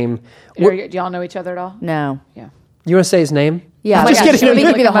shame. Do y'all know each other at all? No. Yeah. You want to say his name? Yeah, Just kidding. Let me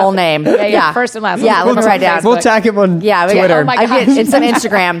give you the whole name. Yeah, first and last. Yeah, let me write down. We'll tag him on Twitter. Oh my gosh. It's on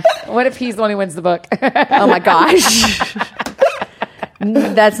Instagram. What if he's the one who wins the book? Oh my gosh.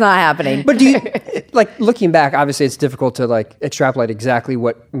 That's not happening. But do you, like, looking back, obviously it's difficult to like extrapolate exactly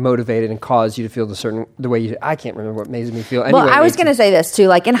what motivated and caused you to feel the way you did. I can't remember what made me feel. Anyway, Well, I was going to say this too,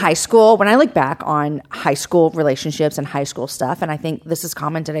 like in high school, when I look back on high school relationships and high school stuff, and I think this is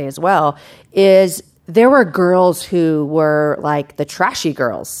common today as well, is there were girls who were like the trashy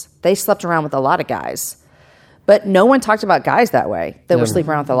girls. They slept around with a lot of guys. But no one talked about guys that way. They were sleeping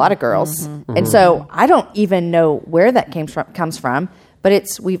around with a lot of girls. And so I don't even know where that comes from.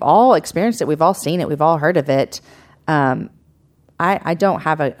 But we've all experienced it. We've all seen it. We've all heard of it. I don't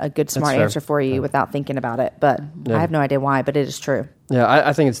have a good, smart answer for you without thinking about it. But I have no idea why, but it is true. Yeah,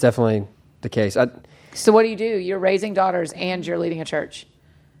 I think it's definitely the case. So what do? You're raising daughters and you're leading a church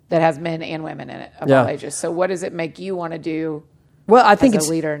that has men and women in it of all ages. So what does it make you want to do I think as it's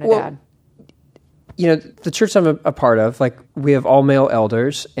a leader and a dad? The church I'm a part of, like we have all male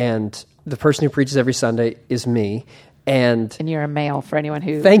elders, and the person who preaches every Sunday is me. And you're a male for anyone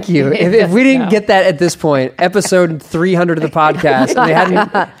who... Thank you. If we didn't get that at this point, episode 300 of the podcast, and we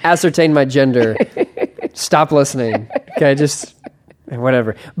hadn't ascertained my gender, stop listening. Okay, just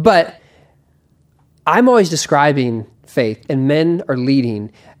whatever. But I'm always describing faith, and men are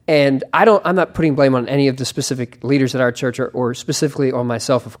leading. And I'm not putting blame on any of the specific leaders at our church or specifically on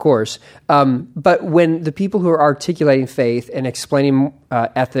myself, of course. But when the people who are articulating faith and explaining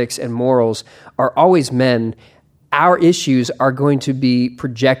ethics and morals are always men, our issues are going to be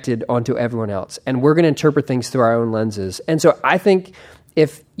projected onto everyone else. And we're going to interpret things through our own lenses. And so I think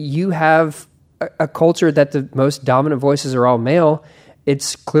if you have a culture that the most dominant voices are all male,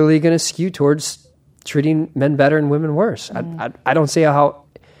 it's clearly going to skew towards treating men better and women worse. I don't see how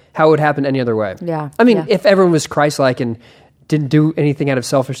it would happen any other way. Yeah. I mean, if everyone was Christ-like and didn't do anything out of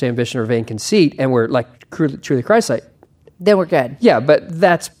selfish ambition or vain conceit and were like truly Christ-like, then we're good. Yeah, but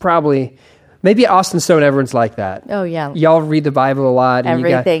that's probably... Maybe at Austin Stone, everyone's like that. Oh, yeah. Y'all read the Bible a lot. And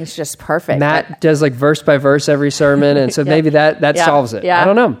everything's just perfect. Matt does like verse by verse every sermon. And so maybe that solves it. Yeah. I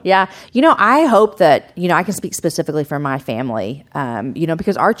don't know. Yeah. I hope that, I can speak specifically for my family,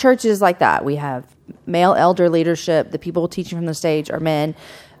 because our church is like that. We have male elder leadership. The people teaching from the stage are men.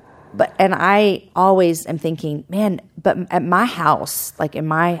 And I always am thinking, man, but at my house, like in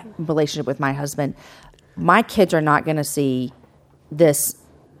my relationship with my husband, my kids are not going to see this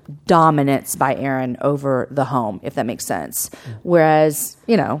dominance by Aaron over the home, if that makes sense. Whereas,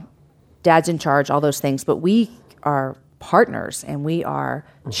 dad's in charge, all those things, but we are partners and we are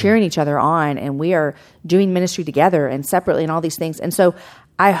cheering each other on and we are doing ministry together and separately and all these things. And so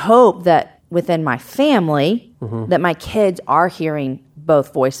I hope that within my family that my kids are hearing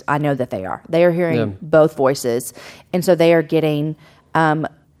both voices. I know that they are. They are hearing both voices. And so they are getting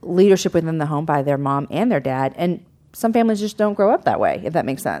leadership within the home by their mom and their dad. And some families just don't grow up that way, if that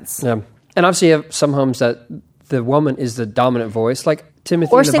makes sense. Yeah. And obviously you have some homes that the woman is the dominant voice, like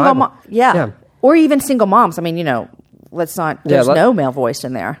Timothy or in the single Bible. Yeah. Or even single moms. I mean, let's not, there's no male voice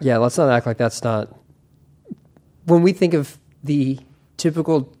in there. Yeah, let's not act like that's not. When we think of the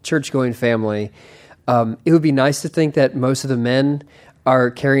typical church-going family, it would be nice to think that most of the men are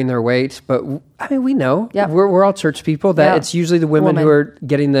carrying their weight, but I mean, we know, we're all church people, that it's usually the women who are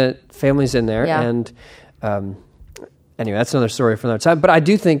getting the families in there. Yeah. And anyway, that's another story for another time. But I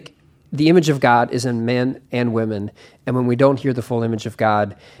do think the image of God is in men and women, and when we don't hear the full image of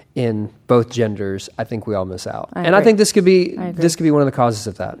God in both genders, I think we all miss out. I And I agree. think this could be I agree. this could be one of the causes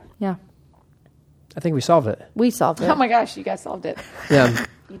of that. Yeah. I think we solved it. We solved it. Oh my gosh, you guys solved it. Yeah.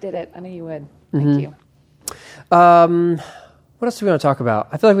 You did it. I knew you would. Thank you. What else do we want to talk about?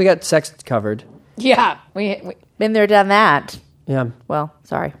 I feel like we got sex covered. Yeah, we Been there, done that. Yeah. Well,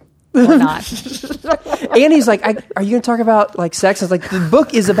 sorry. or not. Annie's like, are you going to talk about like sex? I was like, the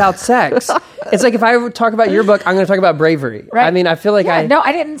book is about sex. It's like if I would talk about your book, I'm going to talk about bravery. Right. I mean, I feel like No,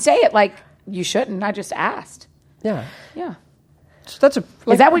 I didn't say it like you shouldn't. I just asked. Yeah. Yeah. So that's a.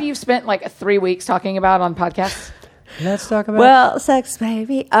 Is that what you've spent like 3 weeks talking about on podcasts? Let's talk about. Well, sex,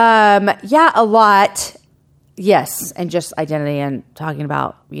 baby. Yeah, a lot. Yes, and just identity and talking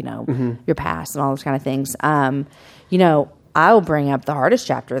about, your past and all those kind of things. I will bring up the hardest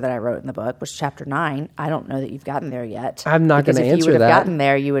chapter that I wrote in the book, which is chapter 9. I don't know that you've gotten there yet. I'm not Because gonna if answer you would that. have gotten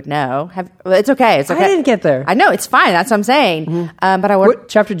there, you would know. Well, it's okay. It's okay. I didn't get there. I know it's fine. That's what I'm saying. But I would. What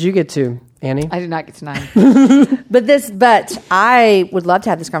chapter did you get to, Annie? I did not get to 9. But I would love to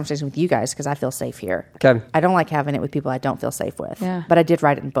have this conversation with you guys because I feel safe here. Okay. I don't like having it with people I don't feel safe with. Yeah. But I did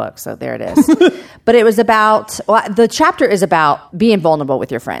write it in books, so there it is. But it was about, the chapter is about being vulnerable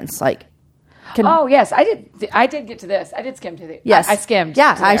with your friends. Like, Oh yes, I did get to this. I did skim to the. yes, I skimmed.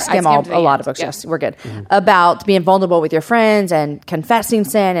 Yeah, to I there. skim skimmed to a the lot end. of books. Yeah. Yes, we're good. About being vulnerable with your friends and confessing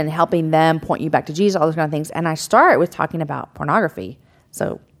sin and helping them point you back to Jesus, all those kind of things. And I start with talking about pornography.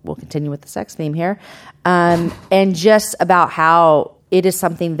 So we'll continue with the sex theme here, and just about how it is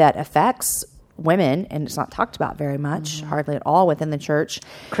something that affects women, and it's not talked about very much, hardly at all within the church.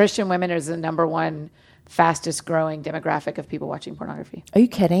 Christian women is the number one fastest growing demographic of people watching pornography. Are you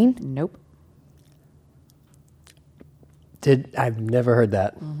kidding? Nope. I've never heard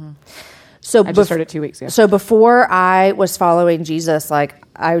that. So I just heard it 2 weeks ago. So before I was following Jesus, like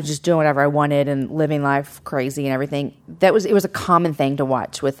I was just doing whatever I wanted and living life crazy and everything. It was a common thing to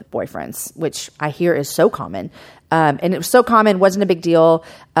watch with boyfriends, which I hear is so common. And it was so common, wasn't a big deal.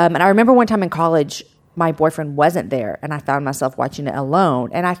 And I remember one time in college, my boyfriend wasn't there, and I found myself watching it alone.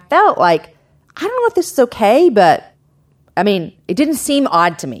 And I felt like, I don't know if this is okay, but I mean, it didn't seem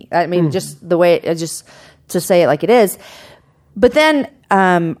odd to me. I mean, just the way just to say it like it is. But then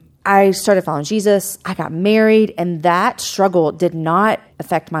I started following Jesus. I got married, and that struggle did not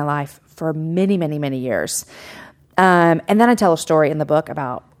affect my life for many, many, many years. And then I tell a story in the book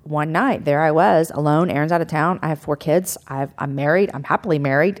about one night. There I was alone. Aaron's out of town. I have 4 kids. I'm married. I'm happily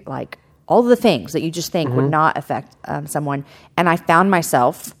married. Like all the things that you just think would not affect someone. And I found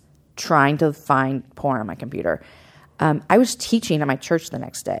myself trying to find porn on my computer. I was teaching at my church the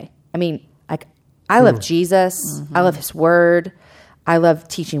next day. I mean, like I love Jesus. I love his word. I love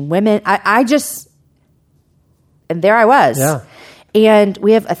teaching women. I just, and there I was. Yeah. And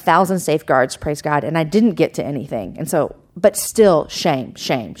we have 1,000 safeguards, praise God. And I didn't get to anything. And so, but still shame.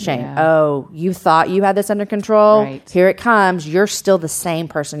 Yeah. Oh, you thought you had this under control. Right. Here it comes. You're still the same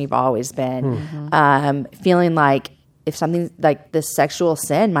person you've always been. Feeling like if something like this sexual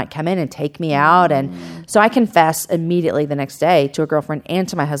sin might come in and take me out. And so I confessed immediately the next day to a girlfriend and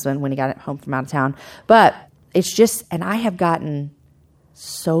to my husband when he got home from out of town. But it's just, and I have gotten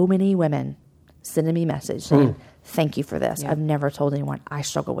so many women sending me messages saying, thank you for this. Yeah. I've never told anyone I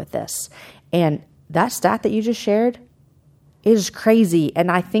struggle with this. And that stat that you just shared is crazy. And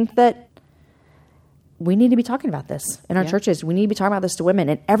I think that we need to be talking about this in our churches. We need to be talking about this to women.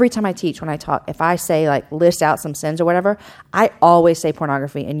 And every time I teach, when I talk, if I say like list out some sins or whatever, I always say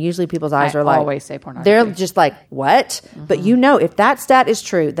pornography. And usually people's eyes are like, always say pornography. They're just like, what? But if that stat is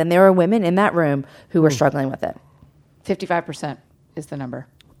true, then there are women in that room who are struggling with it. 55% is the number.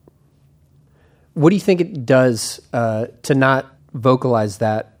 What do you think it does to not vocalize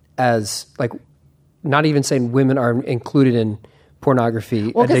that as like not even saying women are included in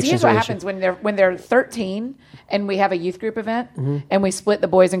pornography Well, because addiction here's what situation? happens when they're 13 and we have a youth group event and we split the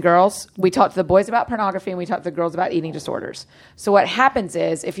boys and girls. We talk to the boys about pornography and we talk to the girls about eating disorders. So what happens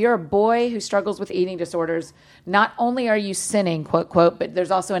is if you're a boy who struggles with eating disorders, not only are you sinning, quote, quote, but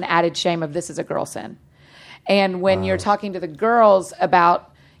there's also an added shame of this is a girl sin. And when you're talking to the girls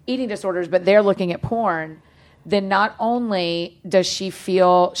about eating disorders, but they're looking at porn, then not only does she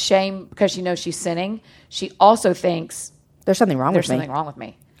feel shame because she knows she's sinning, she also thinks There's something wrong there's with me. something wrong with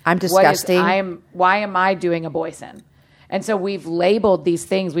me. I'm disgusting. Why am I doing a boy sin? And so we've labeled these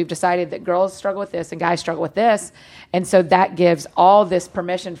things. We've decided that girls struggle with this and guys struggle with this. And so that gives all this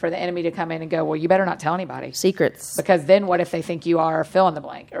permission for the enemy to come in and go, well, you better not tell anybody. Secrets. Because then what if they think you are fill in the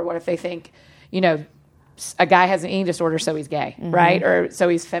blank? Or what if they think, a guy has an eating disorder, so he's gay, right? Or so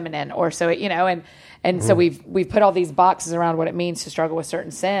he's feminine, or so, and so we've put all these boxes around what it means to struggle with certain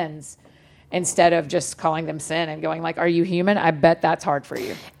sins. instead of just calling them sin and going like, are you human? I bet that's hard for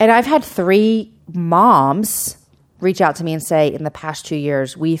you. And I've had 3 moms reach out to me and say, in the past 2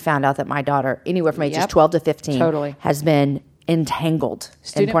 years, we found out that my daughter, anywhere from ages 12 to 15, Totally. has been entangled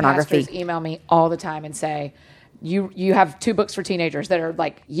Student in pornography. pastors email me all the time and say, you have 2 books for teenagers that are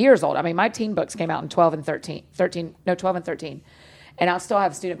like years old. I mean, my teen books came out in 12 and 13. And I'll still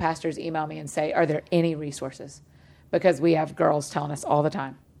have student pastors email me and say, are there any resources? Because we have girls telling us all the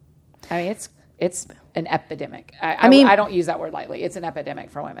time. I mean, it's an epidemic. I mean, I don't use that word lightly. It's an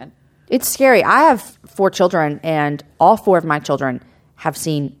epidemic for women. It's scary. I have 4 children, and all 4 of my children have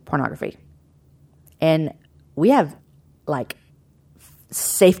seen pornography. And we have, like,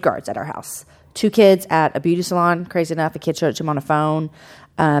 safeguards at our house. 2 kids at a beauty salon, crazy enough, a kid showed it to him on a phone.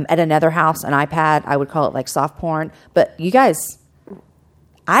 At another house, an iPad, I would call it, like, soft porn. But you guys,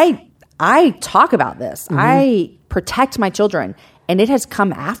 I talk about this. I protect my children, and it has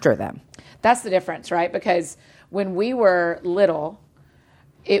come after them. That's the difference, right? Because when we were little,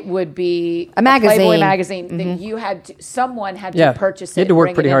 it would be a magazine. Playboy magazine that you had to, someone had to purchase it. You had to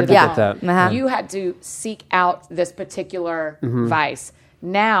work pretty hard to get that. Uh-huh. You had to seek out this particular vice.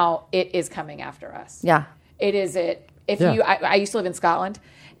 Now it is coming after us. Yeah. It is it. I used to live in Scotland,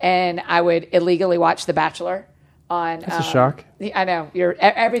 and I would illegally watch The Bachelor on. That's a shock. I know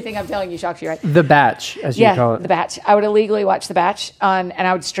everything I'm telling you shocks you, right? The Batch, as you call it. The Batch. I would illegally watch The Batch and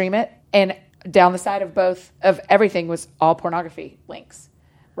I would stream it, and down the side of everything was all pornography links,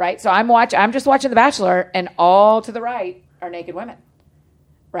 right? So I'm just watching The Bachelor, and all to the right are naked women,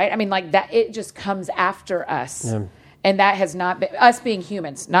 right? I mean, like that. It just comes after us. Yeah. And that has not been us being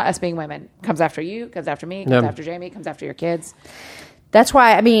humans, not us being women. Comes after you, comes after me, comes after Jamie, comes after your kids. That's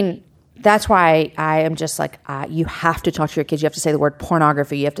why I am just like, you have to talk to your kids. You have to say the word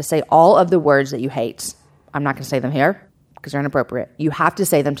pornography. You have to say all of the words that you hate. I'm not going to say them here because they're inappropriate. You have to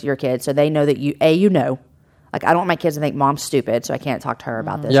say them to your kids so they know that you know. Like, I don't want my kids to think mom's stupid, so I can't talk to her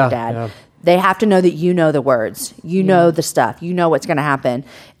about this or dad. Yeah. They have to know that you know the words. You know the stuff. You know what's going to happen.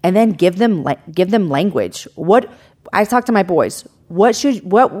 And then give them language. I talk to my boys. What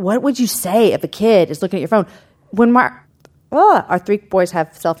would you say if a kid is looking at your phone? When our 3 boys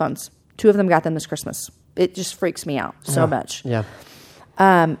have cell phones. 2 of them got them this Christmas. It just freaks me out so much.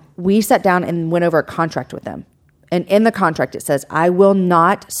 Yeah. We sat down and went over a contract with them. And in the contract, it says, I will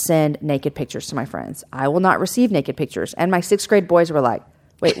not send naked pictures to my friends. I will not receive naked pictures. And my 6th grade boys were like,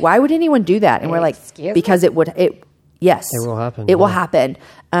 wait, why would anyone do that? And we're like, because yes. It will happen. It will happen.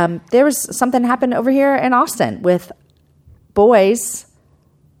 There was something happened over here in Austin with boys.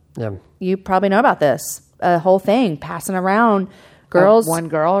 Yeah. You probably know about this. A whole thing passing around girls. One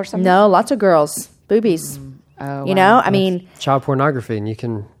girl or something? No, lots of girls. Boobies. You know, I mean. Child pornography, and you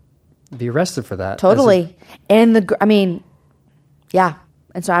can be arrested for that. Totally. And yeah.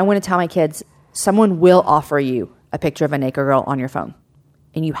 And so I want to tell my kids, someone will offer you a picture of a naked girl on your phone.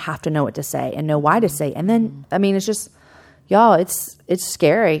 And you have to know what to say and know why to say. And then, I mean, it's just, y'all, it's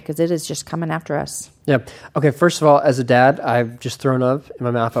scary because it is just coming after us. Yeah. Okay, first of all, as a dad, I've just thrown up in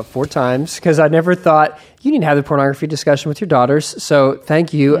my mouth 4 times because I never thought you need to have the pornography discussion with your daughters. So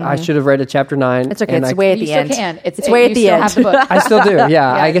thank you. I should have read a chapter 9. It's okay. It's way at the end. You still can. It's way at the end. Have the book. I still do.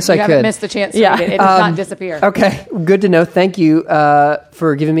 Yeah, I guess I could. You haven't missed the chance to read it. It does not disappear. Okay, good to know. Thank you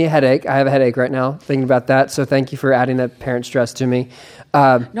for giving me a headache. I have a headache right now thinking about that. So thank you for adding that parent stress to me.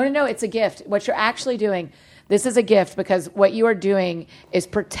 No. It's a gift. What you're actually doing, this is a gift because what you are doing is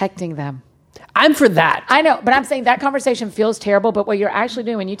protecting them. I'm for that. I know, but I'm saying that conversation feels terrible, but what you're actually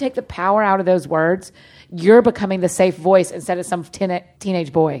doing, when you take the power out of those words, you're becoming the safe voice instead of some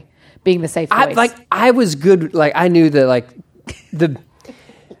teenage boy being the safe voice. I was good. Like, I knew that, like,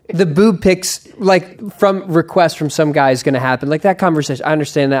 the boob pics, like, from requests from some guy is going to happen. Like, that conversation, I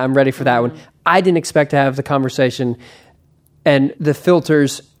understand that. I'm ready for that one. I didn't expect to have the conversation and the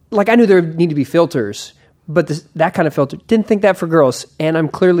filters. Like, I knew there need to be filters. But that kind of filter, didn't think that for girls, and I'm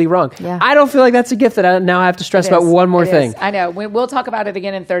clearly wrong. Yeah. I don't feel like that's a gift that I now have to stress about one more thing. I know. We'll talk about it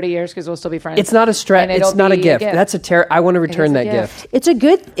again in 30 years because we'll still be friends. It's not a stress. It's not a gift. That's I want to return that gift. It's a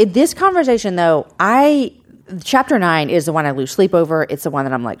good. This conversation, though, chapter 9 is the one I lose sleep over. It's the one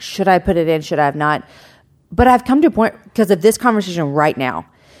that I'm like, should I put it in? Should I have not? But I've come to a point because of this conversation right now,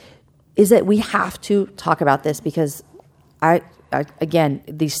 is that we have to talk about this because again,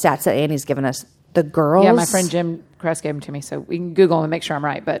 these stats that Annie's given us. The girls... Yeah, my friend Jim Kress gave them to me, so we can Google and make sure I'm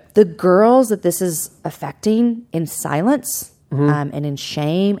right. But the girls that this is affecting in silence and in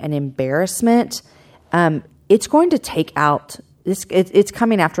shame and embarrassment, it's going to take out... It's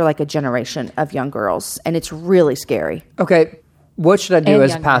coming after like a generation of young girls, and it's really scary. Okay, What should I do And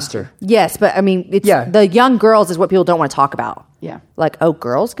as a young pastor? Yes, but I mean, it's Yeah. the young girls is what people don't want to talk about. Yeah. Like, oh,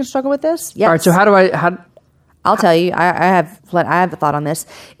 girls can struggle with this. Yes. All right. So I'll tell you, I have a thought on this.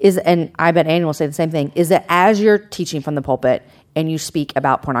 And I bet Annie will say the same thing. Is that as you're teaching from the pulpit and you speak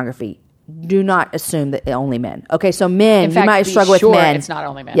about pornography, do not assume that only men. Okay, so men, In fact, you might be struggle sure with men. it's not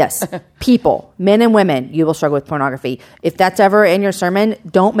only men. Yes, people, men and women, you will struggle with pornography. If that's ever in your sermon,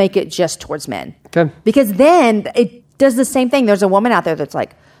 don't make it just towards men. Okay. Because then it does the same thing. There's a woman out there that's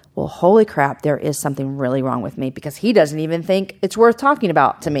like, well, holy crap, there is something really wrong with me because he doesn't even think it's worth talking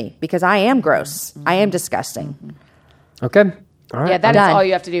about to me because I am gross. I am disgusting. Okay. All right. Yeah, that is done. all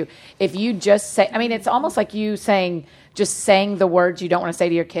you have to do. If you just say, I mean, it's almost like you saying the words you don't want to say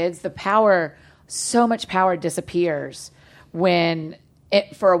to your kids. The power, so much power disappears when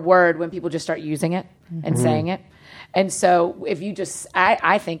people just start using it and saying it. And so if you just,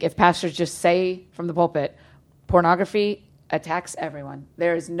 I think if pastors just say from the pulpit, pornography attacks everyone.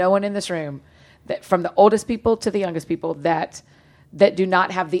 There is no one in this room that, from the oldest people to the youngest people, that do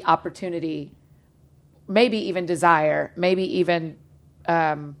not have the opportunity, maybe even desire, maybe even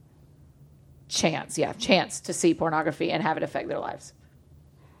chance to see pornography and have it affect their lives.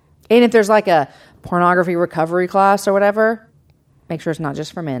 And if there's like a pornography recovery class or whatever, make sure it's not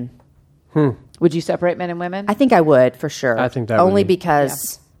just for men. Would you separate men and women? I think I would for sure. I think that only would be-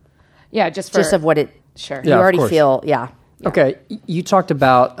 because just of what it. Sure. You Yeah, of already course. feel. Yeah. Okay, you talked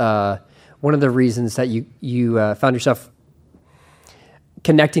about one of the reasons that you found yourself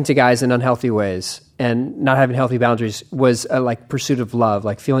connecting to guys in unhealthy ways and not having healthy boundaries was like pursuit of love,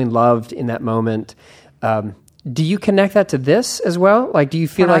 like feeling loved in that moment. Do you connect that to this as well? Like, do you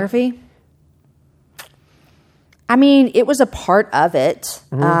feel Pornography. I mean, it was a part of it.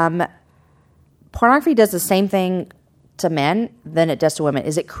 Pornography does the same thing to men than it does to women.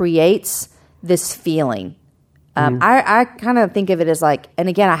 Is it creates this feeling. I kind of think of it as like, and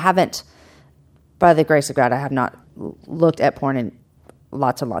again, I haven't, by the grace of God, I have not looked at porn in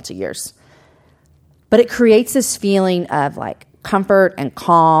lots and lots of years. But it creates this feeling of like comfort and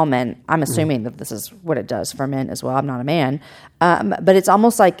calm, and I'm assuming that this is what it does for men as well. I'm not a man. But it's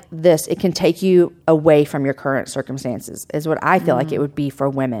almost like this, it can take you away from your current circumstances, is what I feel like it would be for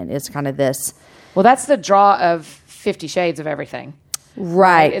women. It's kind of this. Well, that's the draw of 50 Shades of Everything.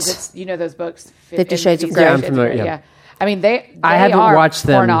 Right. Is it's, you know, those books? 50 Shades of Grey. Yeah, I'm familiar, yeah. I mean, they I haven't are watched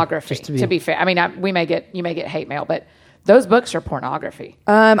them, pornography, just to be- to be fair. I mean, you may get hate mail, but those books are pornography.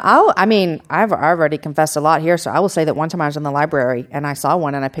 I've already confessed a lot here, so I will say that one time I was in the library and I saw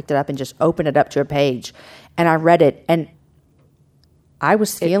one and I picked it up and just opened it up to a page and I read it and I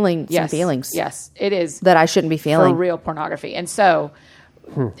was feeling some feelings. Yes, it is that I shouldn't be for feeling. real pornography, and so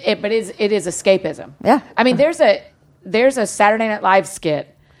it is escapism. Yeah. I mean, there's a Saturday Night Live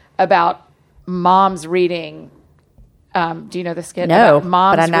skit about moms reading. Do you know the skit? No, about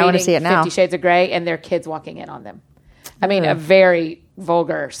moms but I now want to reading see it now. 50 Shades of Grey and their kids walking in on them. I mean, a very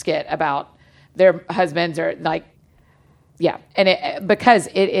vulgar skit about their husbands are like, yeah, and because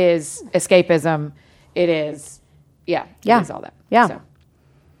it is escapism, it is, it is all that. Yeah.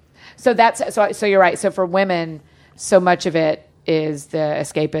 So you're right. So for women, so much of it is the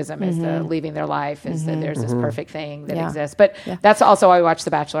escapism, is the leaving their life, is that there's this perfect thing that Yeah. exists. But that's also why we watch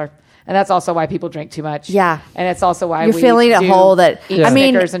The Bachelor. And that's also why people drink too much. Yeah. And it's also why You're we filling a do hole that- eat I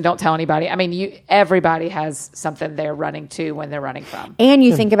mean- Snickers and don't tell anybody. I mean, everybody has something they're running to when they're running from. And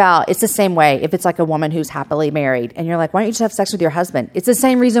you think about, it's the same way if it's like a woman who's happily married and you're like, why don't you just have sex with your husband? It's the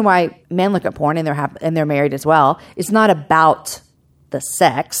same reason why men look at porn and they're married as well. It's not about the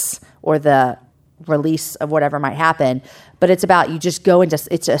sex or the release of whatever might happen, but it's about you just go into,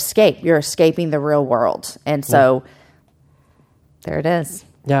 it's escape. You're escaping the real world. And so there it is.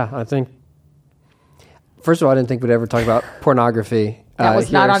 Yeah, I think. First of all, I didn't think we'd ever talk about pornography. That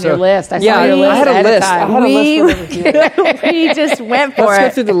was not here, on your list. I saw yeah, your list I had ahead a of list. I time. had a list for everything. We just went for Let's go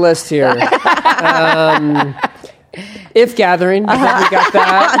it. through the list here. If Gathering, I think we got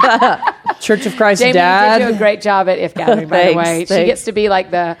that. Church of Christ Jamie, Dad. you did do a great job at If Gathering, by the Thanks, way. She thanks. gets to be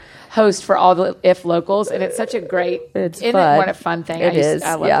like the host for all the If locals, and it's such a great, isn't fun. it what a fun thing? It is,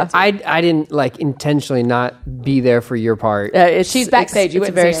 I love yeah. it. I didn't like intentionally not be there for your part. She's backstage. It's You a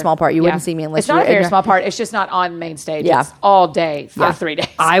wouldn't very see her. small part. You Yeah. wouldn't see me unless it's not you a were in very your- small part. It's just not on main stage. Yeah. It's all day for 3 days.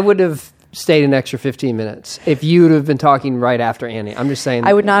 I would have stayed an extra 15 minutes if you would have been talking right after Annie. I'm just saying.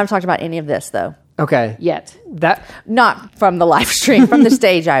 I would not have talked about any of this though. Okay. Yet. That. Not from the live stream. From the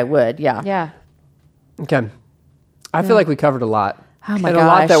stage, I would. Yeah. Yeah. Okay. I feel like we covered a lot. Oh my and a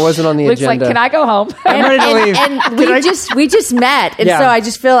lot gosh. that wasn't on the Luke's agenda. like, can I go home? I'm ready to leave. And we just met, and Yeah. so I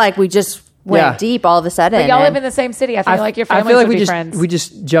just feel like we just went Yeah. deep all of a sudden. But y'all and- live in the same city. I feel like your I families feel like would we be just friends. we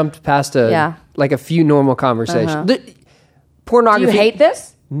just jumped past a Yeah. like a few normal conversations. pornography. Do you hate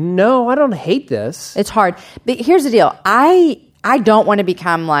this? No, I don't hate this. It's hard. But here's the deal. I don't want to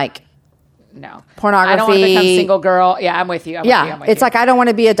become like No. pornography. I don't want to become single girl. Yeah, I'm with you. I'm with it's you. like I don't want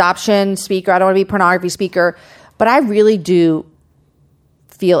to be adoption speaker. I don't want to be pornography speaker. But I really do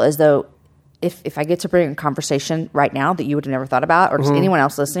feel as though if I get to bring a conversation right now that you would have never thought about, or just anyone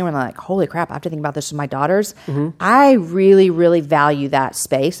else listening, when they're like, holy crap, I have to think about this with my daughters. I really, really value that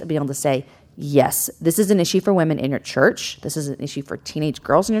space of being able to say, yes, this is an issue for women in your church. This is an issue for teenage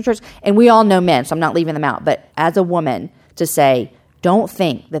girls in your church. And we all know men, so I'm not leaving them out. But as a woman, to say, don't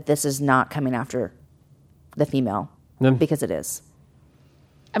think that this is not coming after the female, because it is.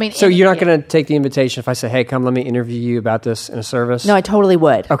 I mean, So you're not going to take the invitation if I say, hey, come, let me interview you about this in a service? No, I totally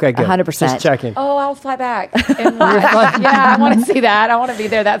would. Okay, good. 100%. Just checking. Oh, I'll fly back. Yeah, I want to see that. I want to be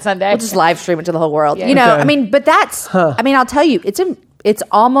there that Sunday. We'll just live stream it to the whole world. Yeah. You know, Okay. I mean, but that's, I mean, I'll tell you, it's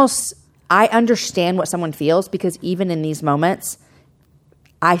almost, I understand what someone feels because even in these moments,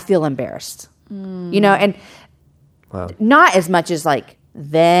 I feel embarrassed. You know, and not as much as like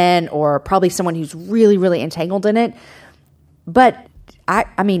then or probably someone who's really, really entangled in it. But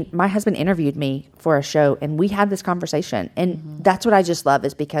I mean, my husband interviewed me for a show and we had this conversation. And that's what I just love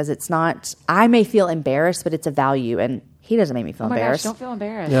is because it's not, I may feel embarrassed, but it's a value. And he doesn't make me feel Oh my gosh, embarrassed. don't feel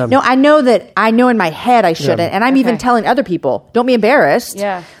embarrassed. Yeah. No, I know in my head I shouldn't. And I'm even telling other people, don't be embarrassed.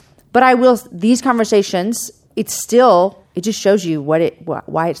 Yeah. But I will, these conversations, it just shows you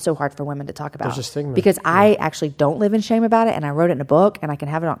why it's so hard for women to talk about. There's a stigma. Because I actually don't live in shame about it, and I wrote it in a book, and I can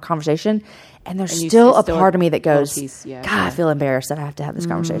have it on conversation. And there's And still it's a still part of me that goes, piece, yeah. God, I feel embarrassed that I have to have this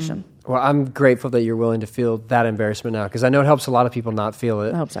conversation. Well, I'm grateful that you're willing to feel that embarrassment now because I know it helps a lot of people not feel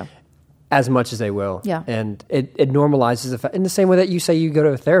it. I hope so. As much as they will. Yeah. And it normalizes the fact, in the same way that you say you go to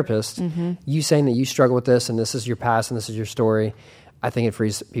a therapist, you saying that you struggle with this and this is your past and this is your story, I think it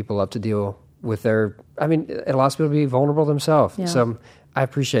frees people up to deal with it allows people to be vulnerable themselves. Yeah. So I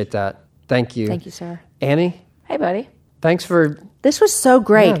appreciate that. Thank you. Thank you, sir. Annie, Hey, buddy. thanks for, This was so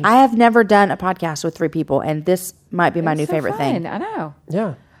great. Yeah. I have never done a podcast with 3 people, and this might be my new It's so favorite fun. thing. I know.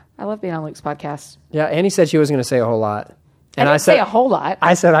 yeah. I love being on Luke's podcast. Yeah, Annie said she wasn't going to say a whole lot. And I didn't say a whole lot.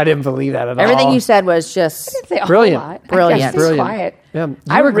 I said I didn't believe that at all. Everything you said was just Say a Brilliant. whole lot. Brilliant. I stayed Brilliant. quiet. Yeah, you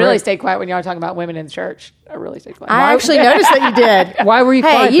I were really great. stayed quiet when y'all were talking about women in church. I really stayed quiet. I actually noticed that you did. Why were you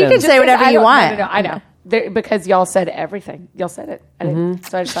Hey, quiet you then? can say whatever you want. No, I know. Because y'all said everything. Y'all said it. I didn't.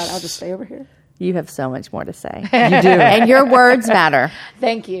 So I just thought I'll just stay over here. You have so much more to say. You do. And your words matter.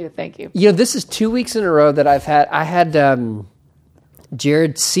 Thank you. Thank you. You know, this is 2 weeks in a row that I had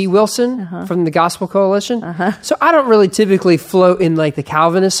Jared C. Wilson from the Gospel Coalition. So I don't really typically float in like the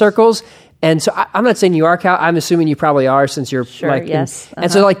Calvinist circles. And so I'm not saying you are I'm assuming you probably are since you're like, yes.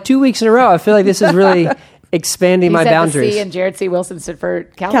 And so like 2 weeks in a row, I feel like this is really expanding You my said boundaries. The C and Jared C. Wilson stood for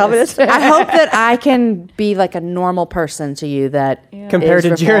Calvinist. I hope that I can be like a normal person to you that Compared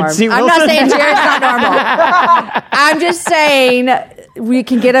is to Jared reformed. C. I'm Wilson? not saying Jared's not normal. I'm just saying we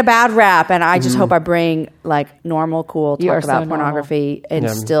can get a bad rap, and I just hope I bring like normal, cool You are talk about so pornography and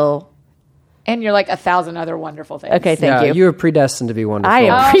Yeah. still. And you're like 1,000 other wonderful things. Okay, thank you. are predestined to be wonderful. I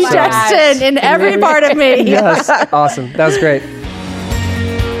am Oh my predestined gosh. in every part of me. Yes, awesome. That was great.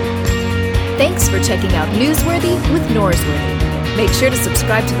 Thanks for checking out Newsworthy with Norsworthy. Make sure to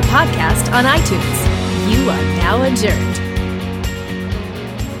subscribe to the podcast on iTunes. You are now adjourned.